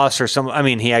loss or some. I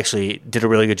mean, he actually did a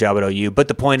really good job at OU. But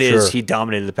the point is, he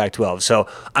dominated the Pac-12. So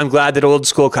I'm glad that old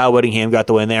school Kyle Whittingham got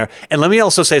the win there. And let me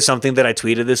also say something that I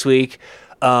tweeted this week.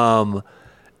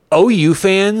 OU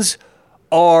fans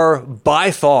are by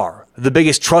far the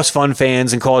biggest trust fund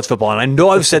fans in college football. And I know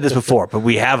I've said this before, but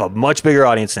we have a much bigger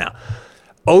audience now.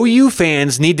 OU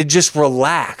fans need to just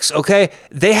relax, okay?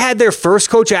 They had their first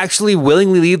coach actually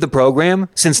willingly leave the program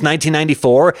since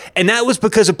 1994, and that was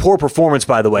because of poor performance,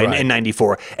 by the way, in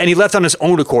 94. And he left on his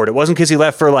own accord. It wasn't because he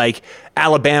left for,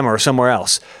 Alabama or somewhere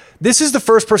else. This is the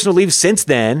first person to leave since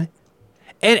then,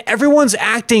 and everyone's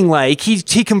acting like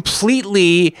he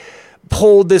completely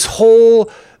pulled this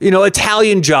whole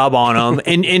Italian job on him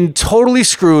and totally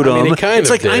screwed him. He kind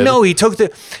of did. I know he took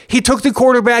the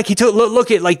quarterback. He took look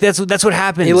at that's what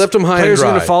happens. He left him high and Players dry.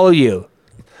 are going to follow you.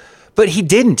 But he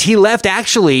didn't. He left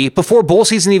actually before bowl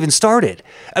season even started.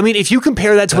 I mean, if you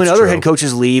compare that to when other head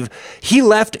coaches leave, he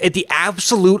left at the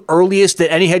absolute earliest that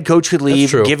any head coach could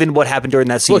leave, given what happened during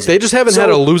that season. Look, they just haven't had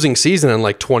a losing season in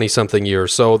 20-something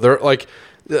years, so they're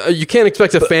you can't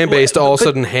expect a fan base to all of a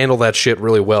sudden handle that shit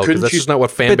really well, because that's just not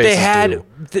what fan bases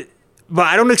do. But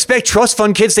I don't expect trust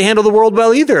fund kids to handle the world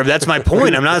well either. That's my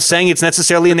point. I'm not saying it's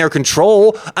necessarily in their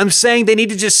control. I'm saying they need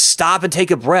to just stop and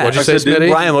take a breath. What'd you say, Smitty?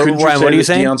 Brian, what are you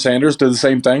saying? Deion Sanders did the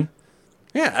same thing.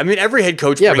 Yeah, I mean, every head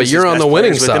coach. Yeah, but you're on the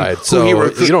winning side, so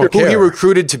you don't care. Who he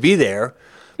recruited to be there.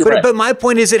 But my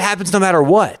point is, it happens no matter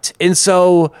what. And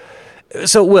so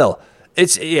Will.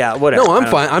 It's whatever. No,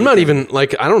 I'm fine. I'm not even I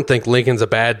don't think Lincoln's a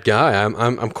bad guy.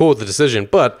 I'm cool with the decision,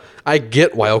 but I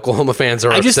get why Oklahoma fans are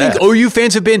upset. I just think OU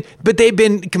fans they've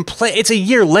been It's a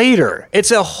year later.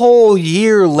 It's a whole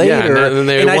year later.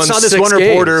 Yeah, and I saw this one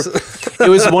reporter. It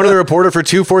was one of the reporter for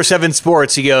 247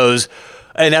 Sports. He goes,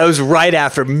 and that was right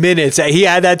after minutes. He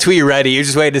had that tweet ready. He was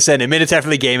just waiting to send it. Minutes after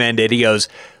the game ended, he goes,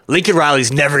 Lincoln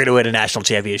Riley's never going to win a national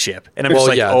championship. And I'm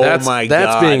my God.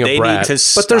 That's being a brat.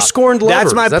 But they're scorned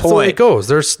lovers. That's my point. That's the way it goes.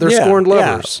 They're scorned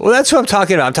lovers. Yeah. Well, that's what I'm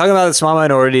talking about. I'm talking about the small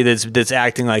minority that's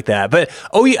acting like that. But,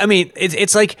 I mean,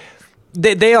 it's like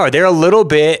they are. They're a little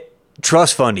bit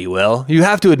trust fundy, Will. You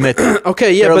have to admit that.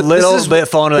 Okay, yeah, they're but a little bit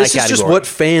falling into that category. This is just what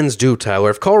fans do,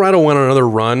 Tyler. If Colorado went on another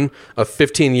run of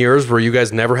 15 years where you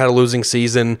guys never had a losing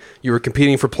season, you were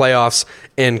competing for playoffs,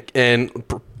 and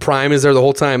Prime is there the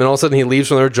whole time, and all of a sudden he leaves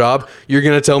from their job, you're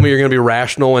going to tell me you're going to be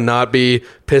rational and not be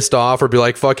pissed off or be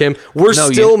like, fuck him? We're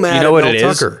still mad at Mel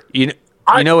Tucker.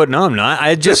 You know what? No, I'm not.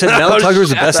 I just said Mel Tucker was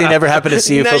the best thing that ever happened to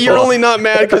CU football. You're only not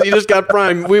mad because you just got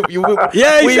Prime.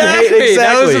 Yeah, exactly.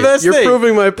 That was the best You're thing.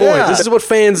 proving my point. Yeah. This is what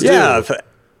fans do.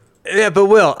 Yeah, but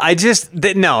Will,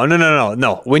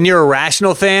 no. When you're a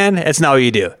rational fan, that's not what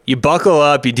you do. You buckle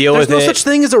up, you deal with it. There's no such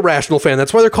thing as a rational fan.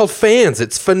 That's why they're called fans.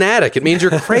 It's fanatic. It means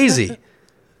you're crazy.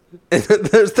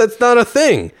 That's not a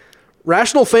thing.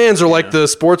 Rational fans are like the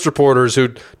sports reporters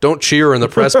who don't cheer in the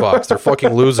press box. They're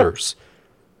fucking losers.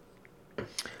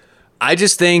 I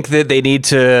just think that they need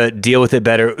to deal with it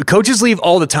better. Coaches leave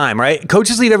all the time, right?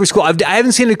 Coaches leave every school. I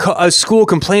haven't seen a school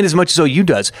complain as much as OU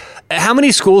does. How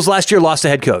many schools last year lost a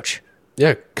head coach?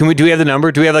 Yeah. Do we have the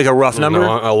number? Do we have a rough number?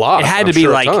 No, a lot. It had to be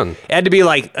a ton. It had to be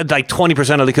like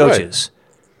 20% of the coaches.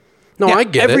 Right. No, I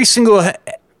get every single.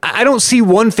 I don't see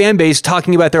one fan base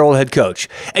talking about their old head coach.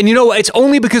 And it's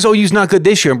only because OU's not good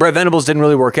this year and Brett Venables didn't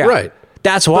really work out. Right.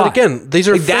 That's why. But again, these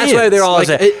are fans. That's why they're all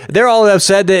upset. They're all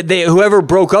upset that whoever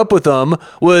broke up with them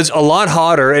was a lot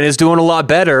hotter and is doing a lot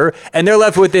better, and they're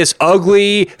left with this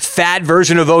ugly, fat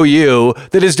version of OU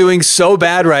that is doing so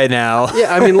bad right now.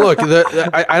 Yeah, I mean, look,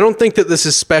 I don't think that this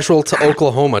is special to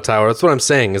Oklahoma, Tyler. That's what I'm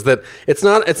saying. Is that it's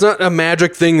not a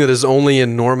magic thing that is only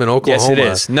in Norman, Oklahoma. Yes,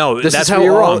 it is. No, this that's is how where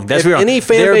you're wrong. That's where any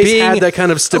fan base had that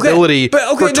kind of stability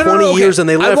for 20 years and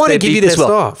they left, I want to give you this,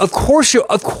 Will. Of course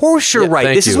you're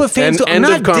right. This is what fans do. I'm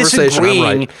not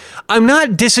disagreeing. I'm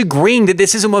not disagreeing that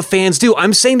this isn't what fans do.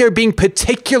 I'm saying they're being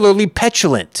particularly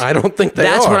petulant. I don't think they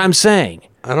are. That's what I'm saying.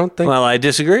 I don't think. Well, I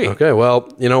disagree. Okay, well,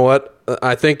 you know what?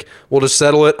 I think we'll just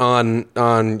settle it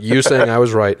on you saying I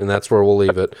was right, and that's where we'll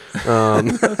leave it.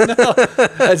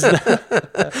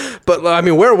 But I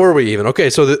mean, where were we even? Okay,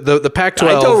 so the Pac-12.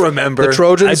 I don't remember. The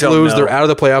Trojans lose. Know. They're out of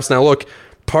the playoffs now. Look,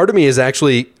 part of me is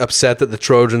actually upset that the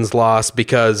Trojans lost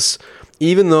because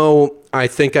even though I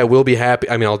think I will be happy,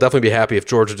 I mean, I'll definitely be happy if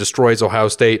Georgia destroys Ohio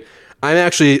State. I'm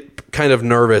actually kind of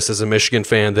nervous as a Michigan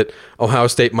fan that Ohio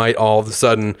State might all of a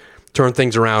sudden turn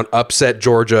things around, upset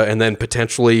Georgia, and then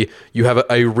potentially you have a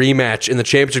rematch in the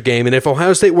championship game. And if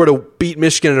Ohio State were to beat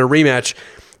Michigan in a rematch,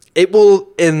 it will,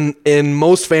 in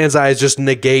most fans' eyes, just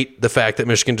negate the fact that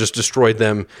Michigan just destroyed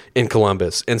them in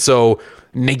Columbus. And so,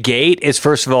 negate is,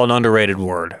 first of all, an underrated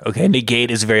word. Okay,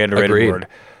 negate is a very underrated agreed. word.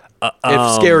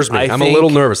 It scares me. I'm a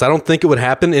little nervous. I don't think it would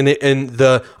happen. And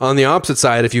on the opposite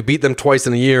side, if you beat them twice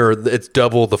in a year, it's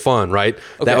double the fun, right?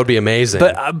 Okay. That would be amazing.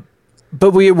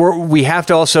 But we have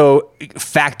to also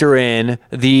factor in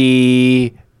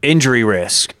the injury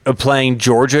risk of playing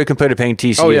Georgia compared to playing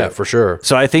TCU. Oh yeah, for sure.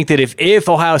 So I think that if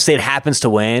Ohio State happens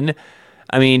to win,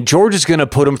 I mean, Georgia's going to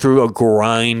put them through a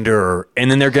grinder, and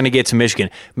then they're going to get to Michigan.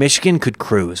 Michigan could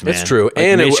cruise, man. It's true. Like,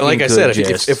 and like I said,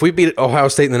 if we beat Ohio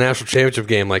State in the national championship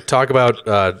game, like talk about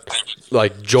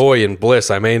like joy and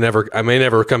bliss. I may never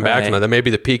come back from that. That may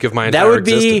be the peak of my entire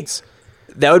existence.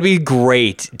 That would be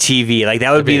great TV. Like,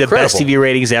 that would be the best TV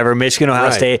ratings ever. Michigan, Ohio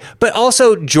State. But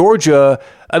also Georgia,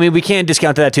 I mean, we can't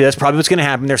discount that too. That's probably what's going to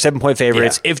happen. They're 7-point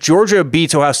favorites. Yeah. If Georgia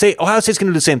beats Ohio State's going to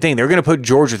do the same thing. They're going to put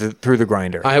Georgia through the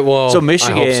grinder. So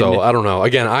Michigan, I hope so. I don't know.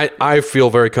 Again, I feel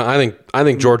very I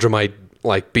think Georgia might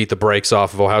like beat the brakes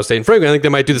off of Ohio State. And frankly, I think they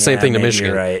might do the same thing to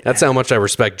Michigan. Right. That's how much I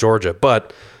respect Georgia.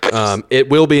 But it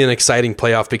will be an exciting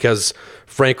playoff because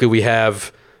frankly, we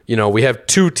have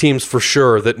two teams for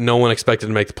sure that no one expected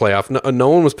to make the playoff. No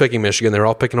one was picking Michigan. They were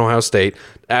all picking Ohio State.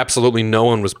 Absolutely no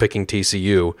one was picking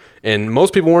TCU. And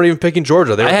most people weren't even picking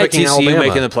Georgia. They were picking TCU Alabama.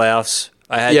 making the playoffs.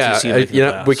 I had TCU making the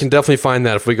playoffs. We can definitely find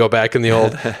that if we go back in the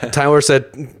old. Tyler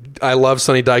said, I love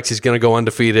Sonny Dykes. He's going to go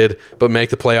undefeated, but make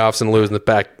the playoffs and lose in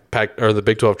the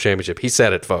Big 12 championship. He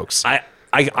said it, folks.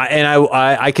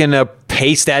 I can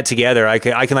paste that together. I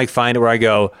can like find it where I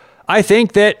go, I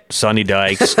think that Sonny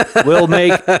Dykes will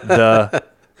make the...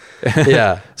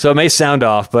 Yeah. So it may sound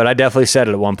off, but I definitely said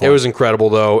it at one point. It was incredible,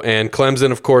 though. And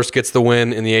Clemson, of course, gets the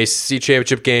win in the ACC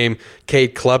championship game.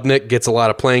 Cade Klubnik gets a lot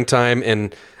of playing time.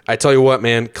 And I tell you what,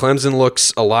 man, Clemson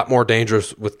looks a lot more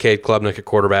dangerous with Cade Klubnik at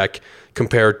quarterback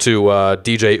compared to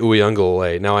DJ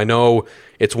Uiagalelei. Now, I know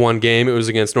it's one game. It was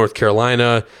against North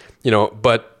Carolina,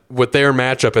 but with their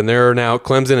matchup, and they're now...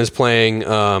 Clemson is playing...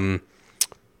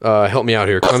 help me out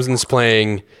here. Clemson's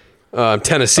playing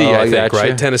Tennessee, I think,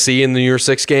 right? Tennessee in the Year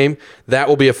 6 game. That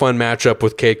will be a fun matchup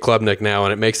with Cade Klubnik now,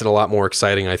 and it makes it a lot more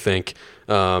exciting, I think.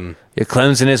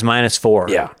 Clemson is -4.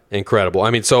 Yeah, incredible.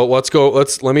 I mean, so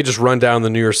let me just run down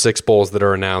the New Year's 6 bowls that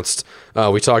are announced.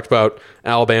 We talked about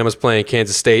Alabama's playing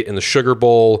Kansas State in the Sugar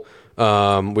Bowl.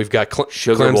 We've got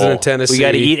Clemson and Tennessee. We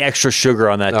got to eat extra sugar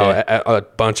on that day. A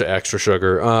bunch of extra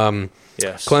sugar.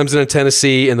 Yes. Clemson and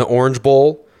Tennessee in the Orange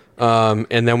Bowl.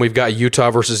 And then we've got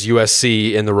Utah versus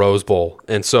USC in the Rose Bowl.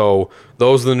 And so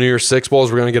those are the New Year's 6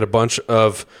 bowls. We're going to get a bunch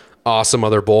of awesome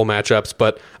other bowl matchups,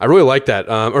 but I really like that.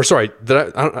 I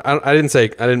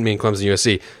didn't mean Clemson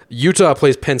USC. Utah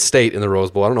plays Penn State in the Rose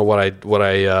Bowl. I don't know what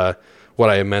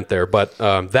I meant there, but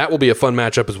that will be a fun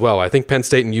matchup as well. I think Penn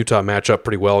State and Utah match up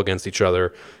pretty well against each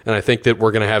other, and I think that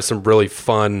we're going to have some really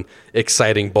fun,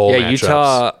 exciting bowl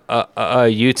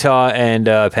matchups. Utah and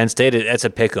Penn State, that's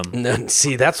a pick 'em.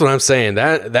 See, that's what I'm saying.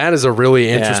 That is a really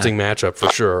interesting matchup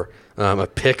for sure. A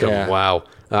pick 'em. Yeah. Wow.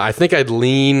 I think I'd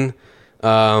lean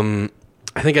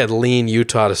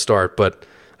Utah to start, but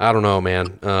I don't know,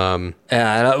 man.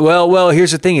 Well,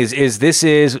 here's the thing: is this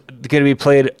is going to be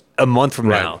played a month from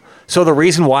now. So the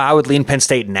reason why I would lean Penn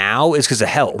State now is because of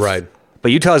health. Right.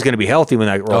 But Utah is going to be healthy when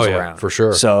that rolls around. For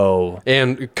sure. So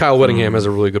and Kyle Whittingham has a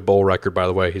really good bowl record, by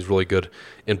the way. He's really good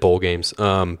in bowl games.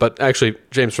 But actually,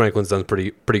 James Franklin's done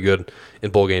pretty good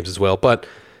in bowl games as well. But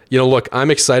look, I'm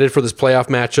excited for this playoff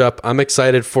matchup. I'm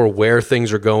excited for where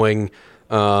things are going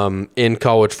in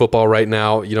college football right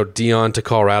now. Deion to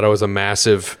Colorado is a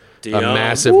massive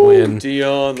win.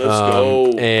 Deion, let's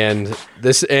go. And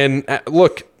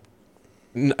look.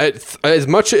 As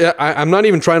much I'm not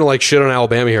even trying to shit on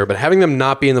Alabama here, but having them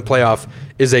not be in the playoff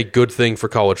is a good thing for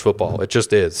college football. It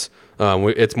just is.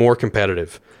 It's more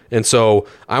competitive. And so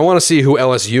I want to see who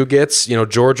LSU gets.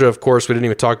 Georgia, of course, we didn't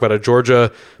even talk about it. Georgia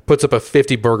puts up a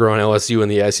 50 burger on LSU in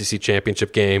the SEC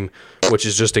championship game, which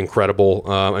is just incredible.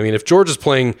 If Georgia's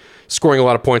scoring a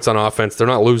lot of points on offense, they're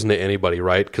not losing to anybody,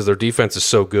 right? Because their defense is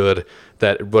so good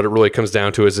that what it really comes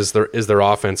down to is their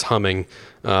offense humming.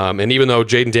 And even though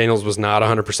Jaden Daniels was not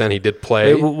 100%, he did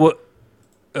play.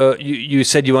 You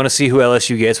said you want to see who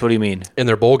LSU gets. What do you mean? In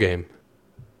their bowl game.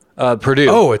 Purdue.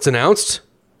 Oh, it's announced?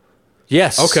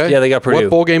 Yes. Okay. Yeah, they got Purdue. What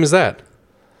bowl game is that?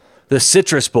 The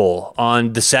Citrus Bowl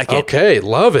on the 2nd. Okay,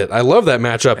 love it. I love that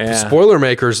matchup. Yeah. Spoiler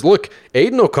makers. Look,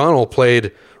 Aiden O'Connell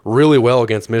played really well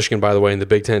against Michigan, by the way, in the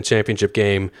Big Ten championship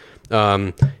game.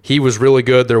 He was really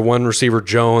good. Their one receiver,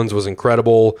 Jones, was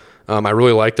incredible. I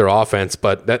really like their offense,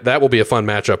 but that will be a fun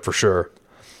matchup for sure.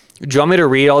 Do you want me to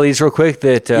read all these real quick?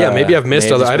 Maybe I've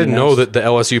missed other. I didn't know that the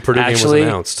LSU Purdue game was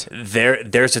announced.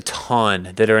 There's a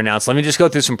ton that are announced. Let me just go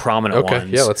through some prominent ones.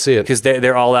 Okay, yeah, let's see it. Because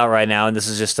they're all out right now, and this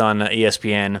is just on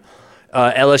ESPN.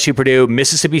 LSU Purdue,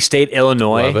 Mississippi State,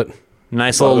 Illinois. Love it.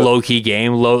 Nice little low-key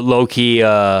game. Low-key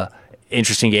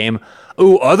interesting game.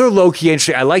 Ooh, other low-key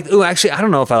interesting. Actually, I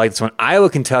don't know if I like this one. Iowa,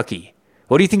 Kentucky.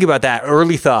 What do you think about that?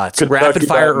 Early thoughts.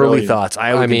 Rapid-fire early thoughts.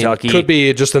 Iowa, Kentucky. Could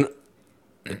be just an...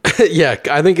 Yeah,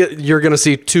 I think you're going to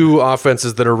see two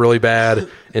offenses that are really bad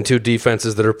and two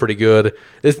defenses that are pretty good.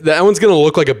 That one's going to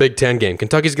look like a Big Ten game.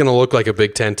 Kentucky's going to look like a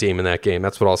Big Ten team in that game.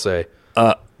 That's what I'll say.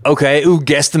 Okay. Ooh,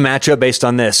 guess the matchup based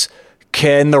on this.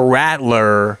 Can the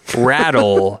Rattler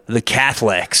rattle the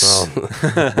Catholics?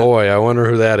 Oh, boy, I wonder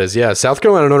who that is. Yeah, South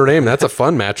Carolina, Notre Dame, that's a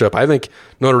fun matchup. I think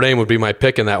Notre Dame would be my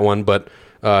pick in that one, but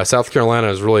South Carolina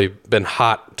has really been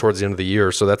hot towards the end of the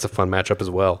year, so that's a fun matchup as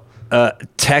well.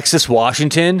 Texas,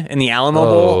 Washington in the Alamo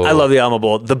Bowl. I love the Alamo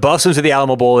Bowl. The Buffs went to the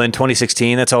Alamo Bowl in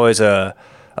 2016. That's always a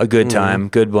good time,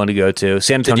 good one to go to.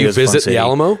 San Antonio. Did you visit the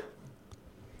Alamo?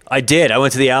 I did. I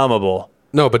went to the Alamo Bowl.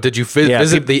 No, but did you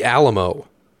visit the Alamo?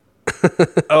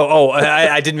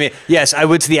 I didn't mean. Yes, I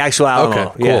went to the actual Alamo.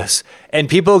 Okay, cool. Yes, and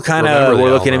people kind of were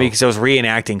looking at me because I was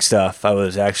reenacting stuff. I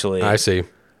was actually. I see.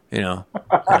 Yeah.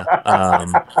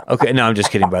 Okay, no, I'm just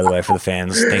kidding, by the way, for the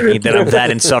fans thinking that I'm that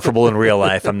insufferable in real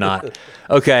life. I'm not.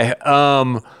 Okay.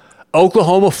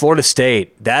 Oklahoma, Florida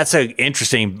State. That's an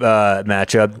interesting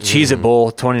matchup. Cheez-It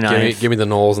Bowl, 29th. Give me the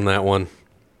Noles in that one.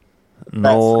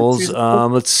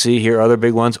 Noles. Let's see here. Other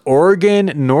big ones.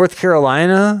 Oregon, North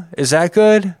Carolina. Is that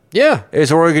good? Yeah.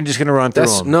 Is Oregon just going to run through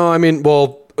them?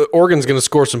 No, Oregon's going to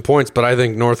score some points, but I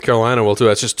think North Carolina will too.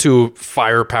 That's just two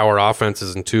firepower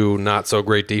offenses and two not so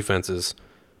great defenses.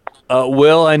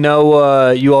 Will, I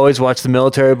know you always watch the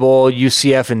Military Bowl,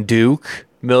 UCF and Duke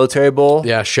Military Bowl.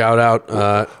 Yeah, shout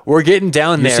out. We're getting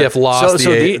down there. UCF lost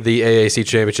the AAC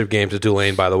championship game to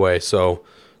Tulane, by the way. So,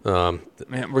 man,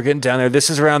 we're getting down there. This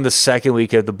is around the second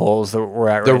week of the bowls that we're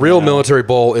at right now. The real Military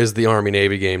Bowl is the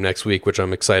Army-Navy game next week, which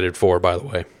I'm excited for, by the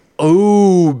way.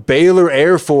 Ooh, Baylor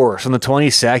Air Force on the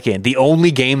 22nd. The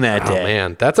only game that day. Oh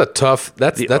man, that's a tough.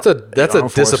 That's a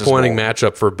disappointing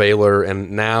matchup for Baylor. And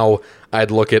now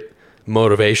I'd look at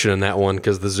motivation in that one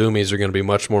because the Zoomies are going to be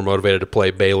much more motivated to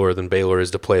play Baylor than Baylor is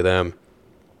to play them.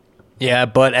 Yeah,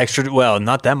 but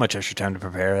not that much extra time to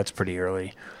prepare. That's pretty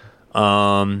early.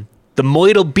 The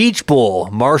Myrtle Beach Bowl,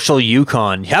 Marshall,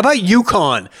 UConn. How about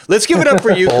UConn? Let's give it up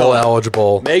for UConn. Bowl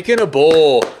eligible. Making a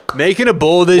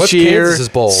bowl this What's year. Kansas's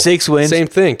bowl? 6 wins. Same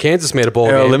thing. Kansas made a bowl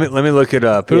game. Let me look it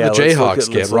up. Who do the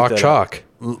Jayhawks get? Rock Chalk.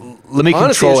 Let me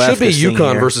Honestly, control it should be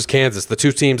UConn here. versus Kansas, the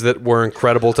two teams that were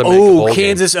incredible to make a bowl game.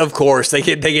 Kansas, of course. They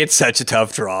get such a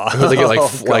tough draw. They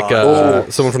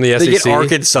get someone from the SEC. They get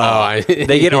Arkansas.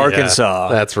 They get Arkansas.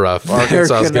 Yeah, that's rough.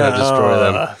 Arkansas is going to destroy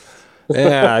them.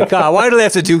 Yeah, God, why do they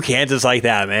have to do Kansas like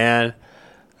that, man?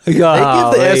 They give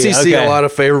the SEC a lot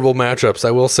of favorable matchups.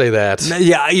 I will say that.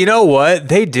 Yeah, you know what?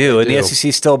 They do. The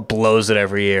SEC still blows it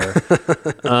every year.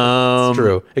 It's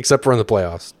true, except for in the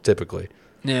playoffs, typically.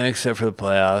 Yeah, except for the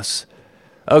playoffs.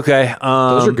 Okay.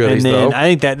 Those are goodies, and then though.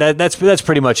 I think that's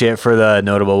pretty much it for the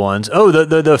notable ones. Oh,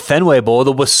 the Fenway Bowl,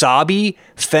 the Wasabi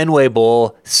Fenway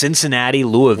Bowl, Cincinnati,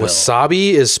 Louisville.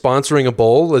 Wasabi is sponsoring a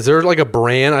bowl? Is there like a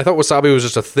brand? I thought Wasabi was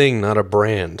just a thing, not a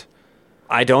brand.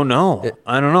 I don't know.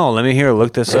 Let me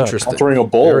look this up. Interesting. Sponsoring a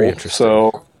bowl. Very interesting.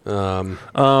 So,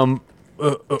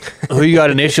 Who you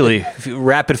got initially?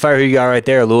 Rapid fire. Who you got right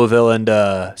there? Louisville and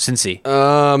Cincy.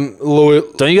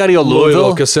 Don't you got to go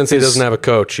Louisville because Cincy doesn't have a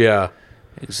coach. Yeah,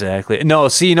 exactly. No,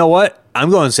 see, you know what? I'm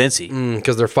going Cincy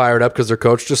because they're fired up because their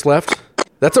coach just left.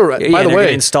 That's by the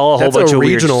way, install a whole bunch of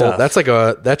regional. Weird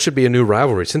stuff. That should be a new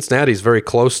rivalry. Cincinnati's very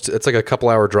close. It's like a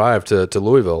couple-hour drive to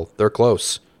Louisville. They're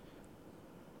close.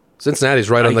 Cincinnati's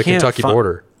right on the Kentucky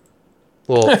border.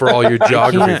 Well, for all you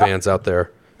geography fans out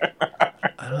there.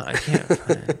 I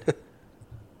can't.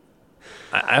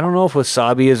 I don't know if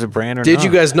wasabi is a brand or not. Did you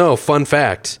guys know, fun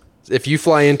fact, if you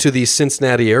fly into the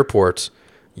Cincinnati airport,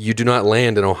 you do not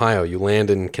land in Ohio. You land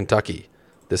in Kentucky.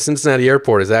 The Cincinnati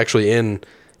airport is actually in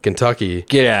Kentucky.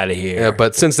 Get out of here. Yeah,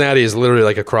 but Cincinnati is literally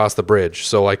like across the bridge.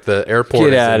 So like the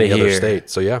airport is in the other state.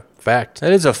 So yeah, fact.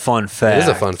 That is a fun fact. It is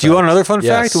a fun fact. Do you want another fun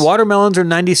Yes. fact? Watermelons are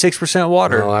 96%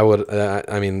 water. Well, I would.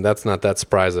 I mean, that's not that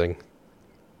surprising.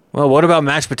 Well, what about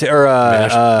mashed potatoes?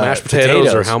 Mashed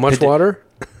potatoes are how much water?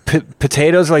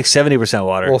 Potatoes are like 70%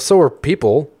 water. Well, so are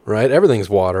people, right? Everything's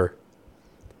water.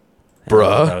 That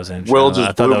Bruh. was interesting. Will I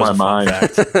just thought blew that was my a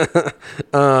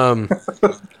fun mind. fact.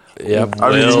 Yep. I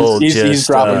mean, Will he's just,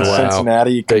 dropping wow.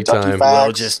 Cincinnati, Big Kentucky time. facts.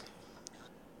 Will just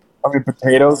I mean,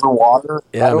 potatoes or water.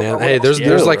 I Yeah, don't know man. what Hey, else there's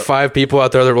to like do. 5 people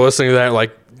out there that were listening to that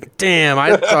like, damn,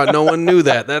 I thought no one knew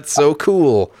that. That's so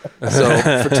cool. So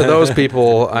to those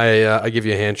people, I give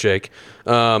you a handshake.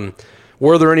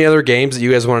 Were there any other games that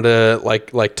you guys wanted to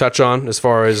like touch on as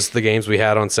far as the games we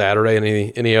had on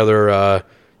Saturday? Any other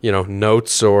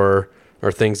notes or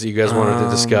things that you guys wanted to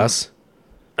discuss?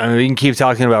 I mean, we can keep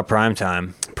talking about prime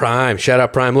time. Prime, shout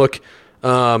out Prime. Look,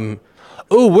 Oh,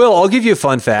 Will, I'll give you a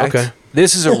fun fact. Okay.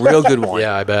 This is a real good one.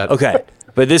 yeah, I bet. Okay.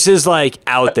 But this is like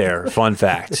out there fun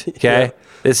fact. Okay. Yeah.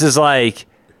 This is like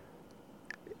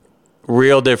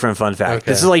real different fun fact.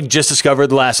 Okay. This is like just discovered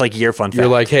the last like year fun fact. You're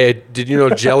like, hey, did you know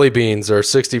jelly beans are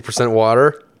 60%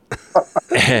 water?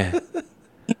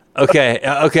 Okay,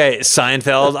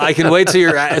 Seinfeld. I can wait till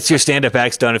your stand-up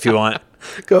act's done if you want.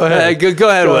 Go ahead. Go ahead,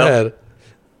 Go Will. ahead.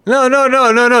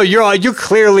 No. You're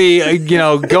clearly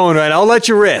going right. I'll let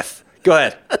you riff. Go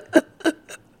ahead.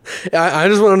 I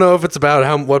just want to know if it's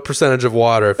about what percentage of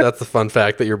water, if that's the fun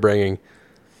fact that you're bringing.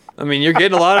 I mean, you're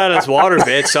getting a lot out of this water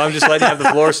bit, so I'm just letting you have the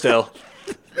floor still.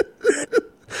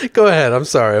 Go ahead. I'm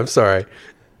sorry.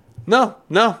 No.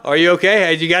 Are you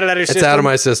okay? You got it out of your system? It's out of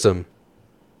my system.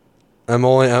 I'm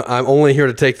only here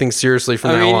to take things seriously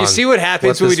from now on. I mean, you see what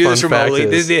happens when we do this fun fact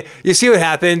remotely. is. You see what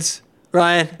happens,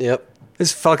 Ryan? Yep.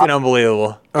 It's fucking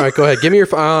unbelievable. All right, go ahead. Give me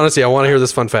your. Honestly, I want to hear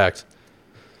this fun fact.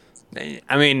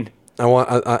 I mean,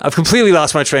 I've completely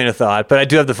lost my train of thought, but I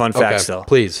do have the fun fact okay, still.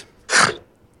 please.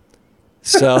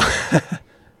 So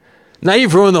now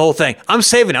you've ruined the whole thing. I'm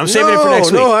saving it for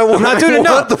next week. No, I'm not doing it.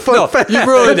 No, the fun fact. You've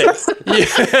ruined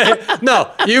it.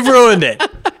 No, you've ruined it.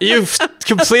 You've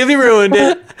completely ruined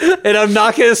it, and I'm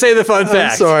not going to say the fun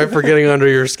fact. I'm sorry for getting under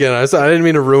your skin. I didn't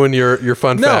mean to ruin your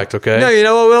fun fact. Okay. No, you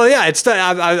know what? Well, yeah, it's.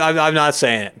 I'm not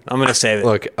saying it. I'm going to save it.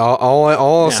 Look, all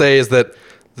I'll say is that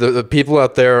the people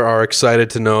out there are excited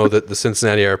to know that the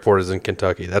Cincinnati airport is in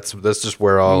Kentucky. That's just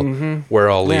where I'll leave it.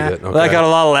 Okay? Well, I got a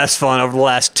lot less fun over the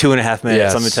last 2.5 minutes.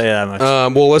 Yes. Let me tell you that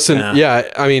much. Well, listen,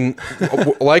 I mean,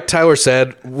 like Tyler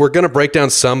said, we're going to break down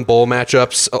some bowl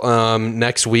matchups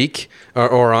next week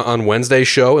or on Wednesday's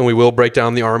show, and we will break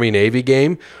down the Army-Navy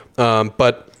game.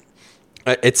 But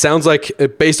it sounds like,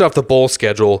 based off the bowl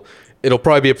schedule, it'll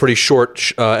probably be a pretty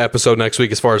short episode next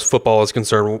week as far as football is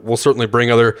concerned. We'll certainly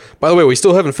bring other. By the way, we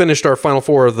still haven't finished our final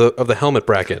four of the helmet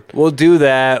bracket. We'll do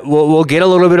that. We'll get a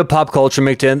little bit of pop culture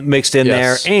mixed in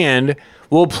Yes. there, and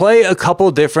we'll play a couple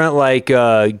different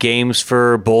games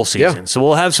for bowl season. Yeah. So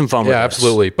we'll have some fun with Yeah, this.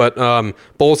 absolutely. But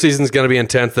bowl season is going to be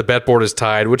intense. The bet board is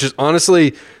tied, which is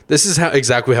honestly, this is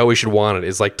exactly how we should want it.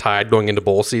 Is like tied going into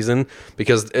bowl season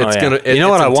because it's Yeah. gonna. You know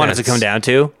what I want it to intense. come down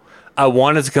to? I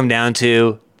want it to come down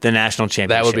to the national championship.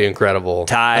 That would be incredible.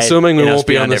 Tied, Assuming we and us won't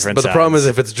be being on on this. different But the problem is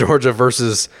sides. if it's Georgia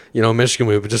versus Michigan,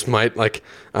 we just might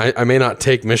I may not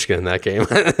take Michigan in that game.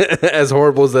 As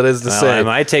horrible as that is to say, I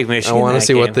might take Michigan. I want in to that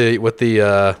see game.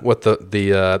 what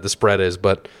the spread is,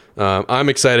 but I'm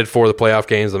excited for the playoff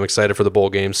games. I'm excited for the bowl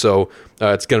games, so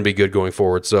it's going to be good going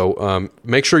forward. So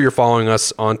make sure you're following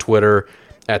us on Twitter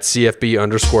at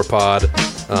CFB_pod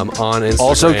on Instagram.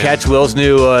 Also, catch Will's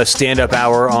new stand-up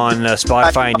hour on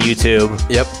Spotify and YouTube.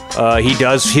 Yep. He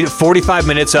does 45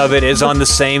 minutes of it is on the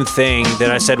same thing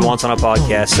that I said once on a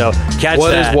podcast. So catch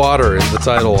What that. is water is the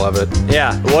title of it.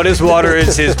 Yeah, What is Water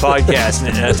is his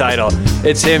podcast title.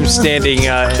 It's him standing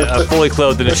fully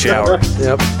clothed in a shower.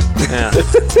 Yep. Yeah.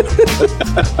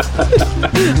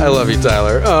 I love you,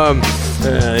 Tyler.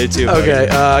 You too, buddy.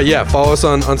 Okay. Follow us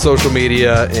on social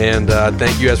media, and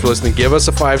thank you guys for listening. Give us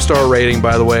a 5-star rating,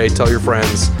 by the way. Tell your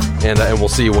friends, and we'll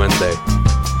see you Wednesday.